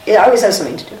 So I always have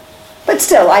something to do. But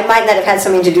still, I might not have had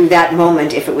something to do that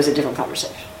moment if it was a different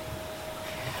conversation.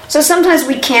 So sometimes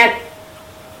we can't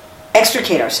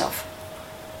extricate ourselves.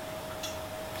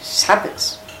 It just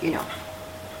happens,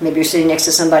 Maybe you're sitting next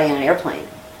to somebody on an airplane.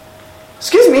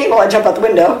 Excuse me, while I jump out the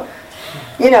window.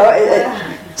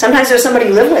 Sometimes there's somebody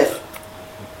you live with.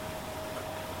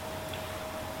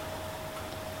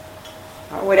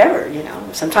 Or whatever,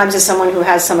 Sometimes it's someone who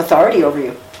has some authority over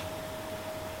you.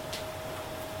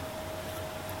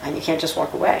 And you can't just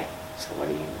walk away. So what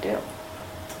are you going to do?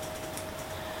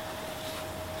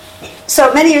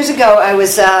 So many years ago, I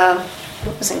was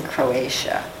in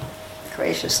Croatia.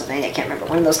 Slovenia, I can't remember,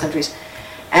 one of those countries.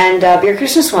 And Bir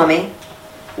Krishnaswamy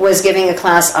was giving a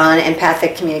class on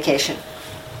empathic communication,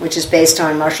 which is based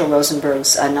on Marshall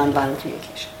Rosenberg's nonviolent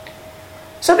communication.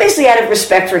 So basically, out of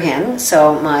respect for him,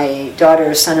 so my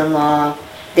daughter, son-in-law,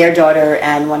 their daughter,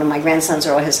 and one of my grandsons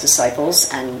are all his disciples,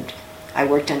 and I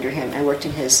worked under him. I worked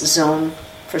in his zone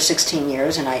for 16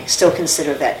 years, and I still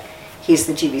consider that he's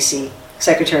the GBC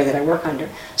secretary that I work under.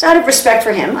 So out of respect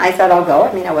for him, I thought I'll go.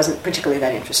 I mean, I wasn't particularly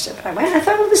that interested, but I went, and I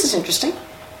thought, well, this is interesting.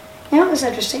 This is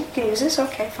interesting. Can you use this?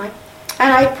 Okay, fine.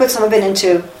 And I put some of it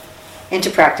into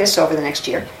practice over the next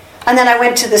year. And then I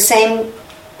went to the same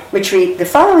retreat the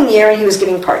following year, and he was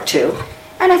giving part 2.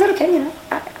 And I thought, okay,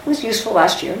 it was useful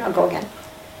last year, and I'll go again.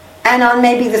 And on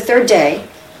maybe the 3rd day,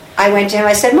 I went to him,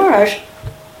 I said, Maharaj,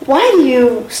 why do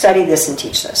you study this and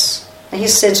teach this? And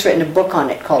he's since written a book on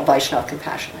it called Vaishnava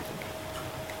Compassion, I think,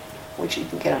 which you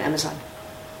can get on Amazon.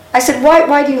 I said,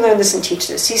 why do you learn this and teach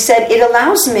this? He said, it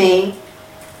allows me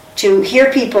to hear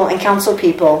people and counsel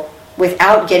people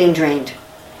without getting drained.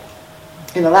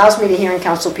 It allows me to hear and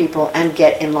counsel people and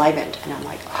get enlivened. And I'm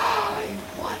like, I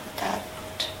want that.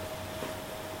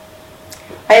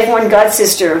 I have one god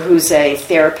sister who's a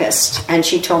therapist, and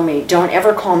she told me, don't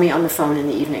ever call me on the phone in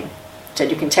the evening. She said,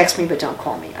 you can text me, but don't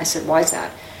call me. I said, why is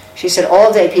that? She said,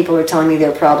 all day people are telling me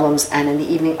their problems, and in the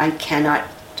evening I cannot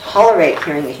tolerate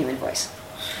hearing a human voice.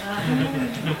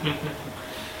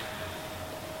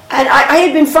 And I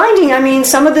had been finding,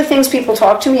 some of the things people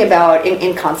talk to me about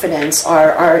in confidence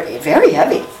are very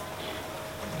heavy.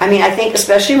 I think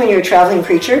especially when you're a traveling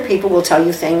preacher, people will tell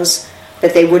you things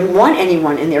that they wouldn't want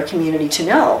anyone in their community to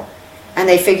know. And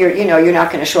they figure, you're not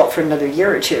going to show up for another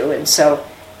year or two. And so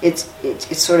it's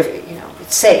sort of,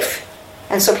 it's safe.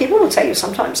 And so people will tell you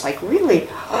sometimes, like, really,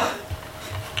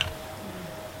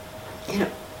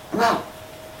 wow,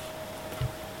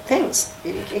 things.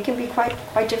 It can be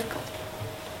quite difficult.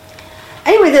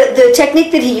 Anyway, the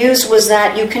technique that he used was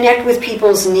that you connect with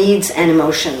people's needs and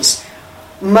emotions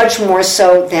much more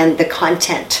so than the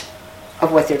content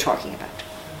of what they're talking about.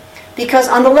 Because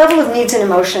on the level of needs and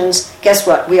emotions, guess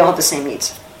what? We all have the same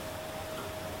needs.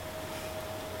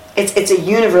 It's a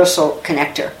universal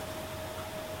connector.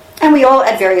 And we all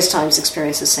at various times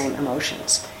experience the same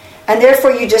emotions. And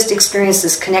therefore you just experience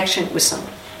this connection with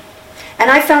someone. And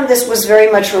I found this was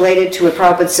very much related to what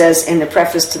Prabhupada says in the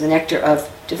preface to the Nectar of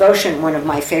Devotion, one of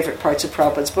my favorite parts of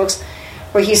Prabhupada's books,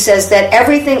 where he says that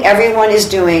everything everyone is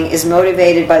doing is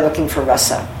motivated by looking for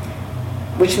rasa,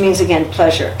 which means, again,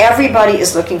 pleasure. Everybody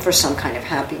is looking for some kind of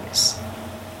happiness.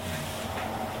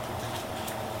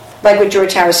 Like what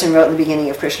George Harrison wrote in the beginning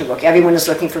of Krishna book. Everyone is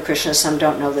looking for Krishna. Some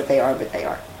don't know that they are, but they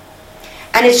are.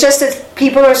 And it's just that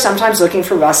people are sometimes looking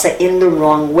for rasa in the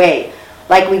wrong way.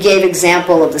 Like we gave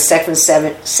example of the seven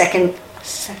secondary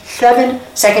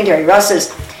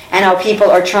rasas, and how people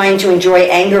are trying to enjoy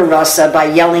anger rasa by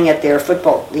yelling at the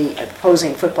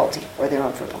opposing football team or their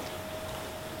own football team.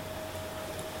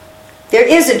 There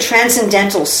is a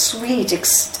transcendental, sweet,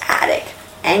 ecstatic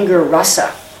anger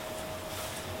rasa.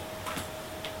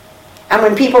 And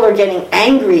when people are getting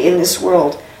angry in this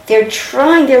world, they're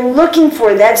looking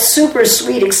for that super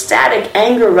sweet, ecstatic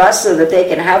anger rasa that they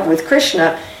can have with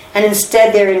Krishna, and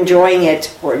instead they're enjoying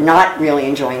it, or not really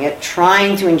enjoying it,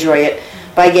 trying to enjoy it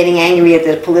by getting angry at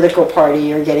the political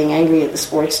party, or getting angry at the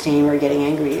sports team, or getting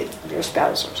angry at their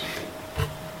spouse or something.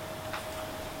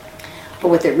 But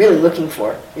what they're really looking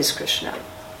for is Krishna.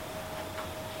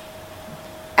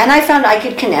 And I found I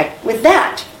could connect with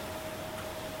that.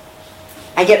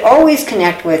 I could always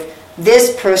connect with,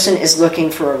 this person is looking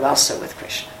for a rasa with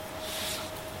Krishna.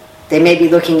 They may be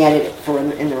looking at it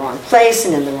in the wrong place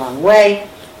and in the wrong way,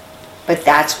 but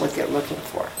that's what they're looking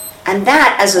for. And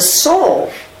that, as a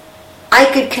soul, I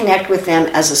could connect with them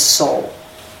as a soul.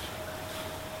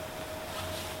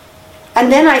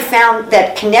 And then I found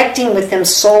that connecting with them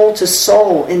soul to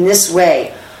soul in this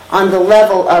way, on the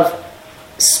level of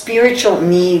spiritual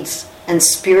needs and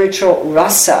spiritual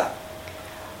rasa,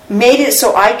 made it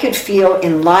so I could feel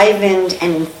enlivened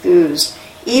and enthused,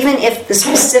 even if the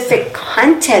specific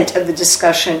content of the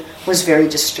discussion was very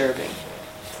disturbing.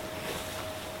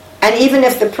 And even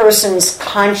if the person's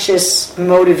conscious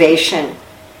motivation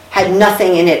had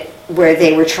nothing in it where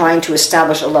they were trying to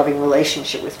establish a loving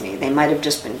relationship with me, they might have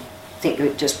just been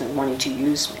wanting to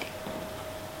use me.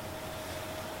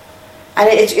 And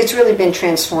it's really been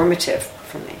transformative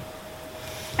for me.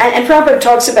 And Prabhupada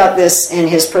talks about this in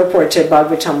his purport to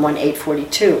Bhagavatam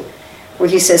 1.8.42, where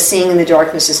he says, seeing in the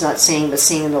darkness is not seeing, but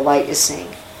seeing in the light is seeing.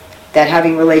 That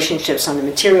having relationships on the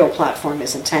material platform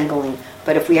is entangling,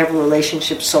 but if we have a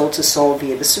relationship soul to soul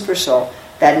via the super soul,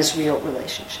 that is real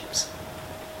relationships.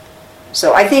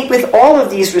 So I think with all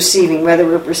of these receiving, whether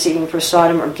we're receiving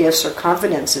prasadam or gifts or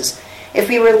confidences, if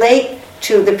we relate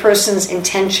to the person's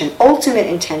intention, ultimate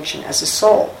intention as a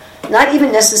soul, not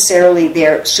even necessarily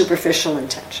their superficial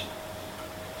intention.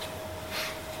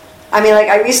 I mean, like,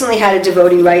 I recently had a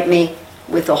devotee write me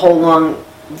with a whole long,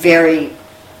 very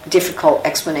difficult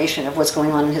explanation of what's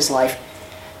going on in his life,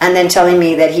 and then telling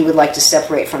me that he would like to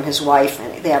separate from his wife,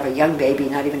 and they have a young baby,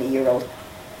 not even a year old.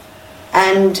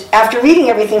 And after reading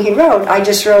everything he wrote, I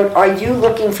just wrote, are you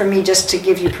looking for me just to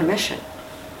give you permission?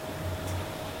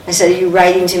 I said, are you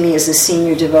writing to me as a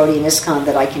senior devotee in ISKCON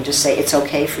that I can just say, it's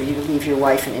okay for you to leave your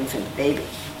wife and infant baby?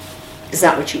 Is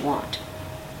that what you want?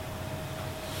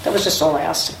 That was just all I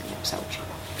asked him. Is that what you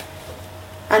want?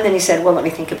 And then he said, well, let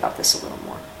me think about this a little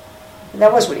more. And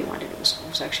that was what he wanted. It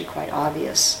was actually quite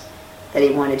obvious that he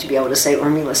wanted to be able to say,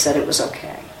 Urmila said it was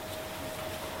okay.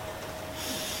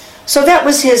 So that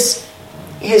was his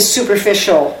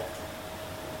superficial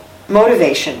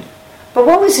motivation. But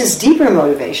what was his deeper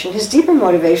motivation? His deeper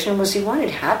motivation was he wanted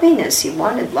happiness, he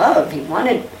wanted love, he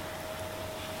wanted,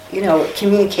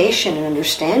 communication and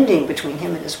understanding between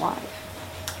him and his wife.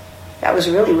 That was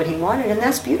really what he wanted, and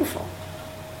that's beautiful.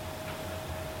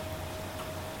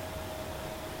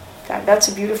 That's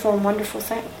a beautiful and wonderful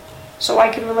thing. So I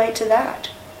can relate to that.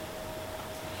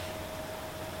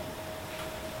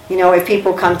 If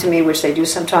people come to me, which they do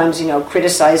sometimes,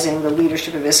 criticizing the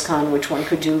leadership of ISKCON, which one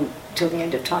could do till the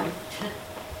end of time.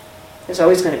 There's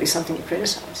always going to be something to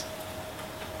criticize.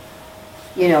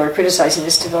 Or criticizing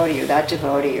this devotee or that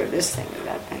devotee or this thing or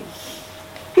that thing.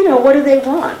 What do they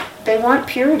want? They want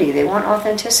purity. They want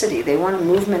authenticity. They want a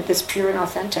movement that's pure and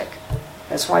authentic.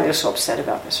 That's why they're so upset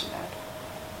about this or that.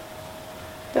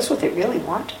 That's what they really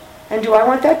want. And do I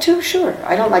want that too? Sure.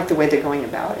 I don't like the way they're going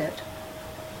about it.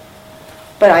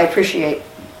 But I appreciate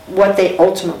what they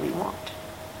ultimately want.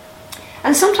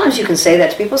 And sometimes you can say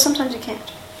that to people, sometimes you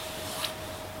can't.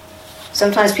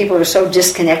 Sometimes people are so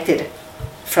disconnected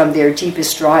from their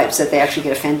deepest drives that they actually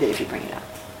get offended if you bring it up.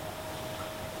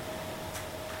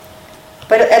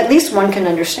 But at least one can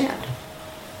understand.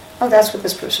 Oh, that's what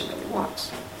this person really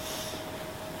wants.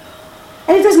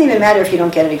 And it doesn't even matter if you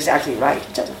don't get it exactly right.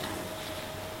 It doesn't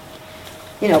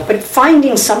matter. But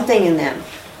finding something in them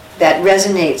that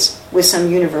resonates with some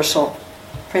universal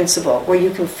principle where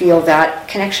you can feel that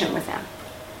connection with them.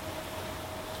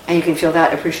 And you can feel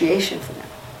that appreciation for them.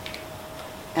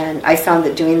 And I found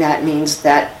that doing that means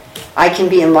that I can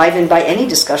be enlivened by any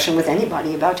discussion with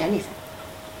anybody about anything.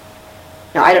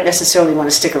 Now, I don't necessarily want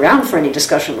to stick around for any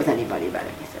discussion with anybody about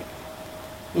anything.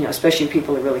 Especially if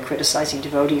people are really criticizing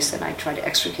devotees, then I try to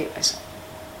extricate myself.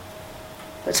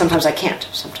 But sometimes I can't.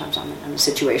 Sometimes I'm in a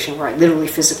situation where I literally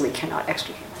physically cannot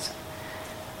extricate myself.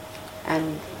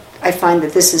 And I find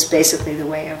that this is basically the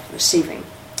way of receiving.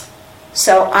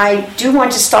 So I do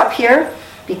want to stop here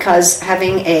because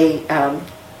having a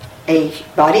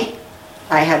body,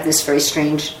 I have this very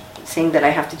strange thing that I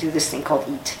have to do this thing called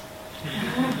eat.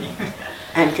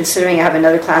 And considering I have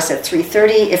another class at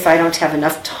 3:30, if I don't have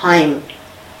enough time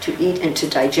to eat and to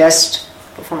digest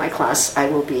before my class, I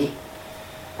will be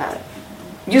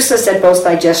useless at both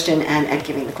digestion and at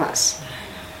giving the class.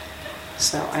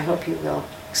 So I hope you will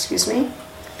excuse me,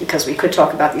 because we could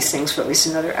talk about these things for at least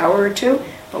another hour or two,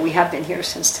 but we have been here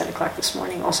since 10 o'clock this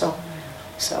morning also.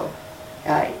 So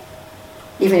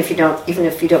even if you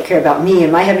don't care about me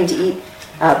and my having to eat,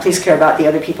 please care about the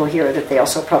other people here, that they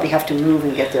also probably have to move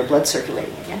and get their blood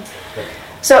circulating again.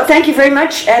 So thank you very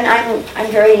much, and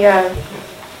I'm very I'm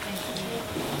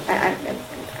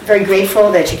very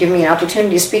grateful that you give me an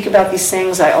opportunity to speak about these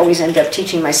things. I always end up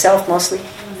teaching myself mostly.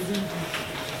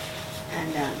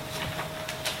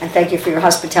 And thank you for your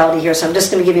hospitality here. So I'm just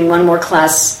going to give you one more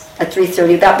class at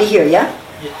 3:30. About be here, yeah?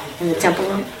 In the temple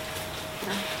room.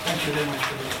 Thank you very much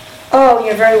for this. Oh,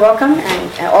 you're very welcome.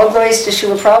 And all glories to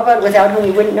Srila Prabhupada, without whom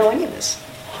you wouldn't know any of this.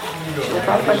 Srila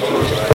Prabhupada.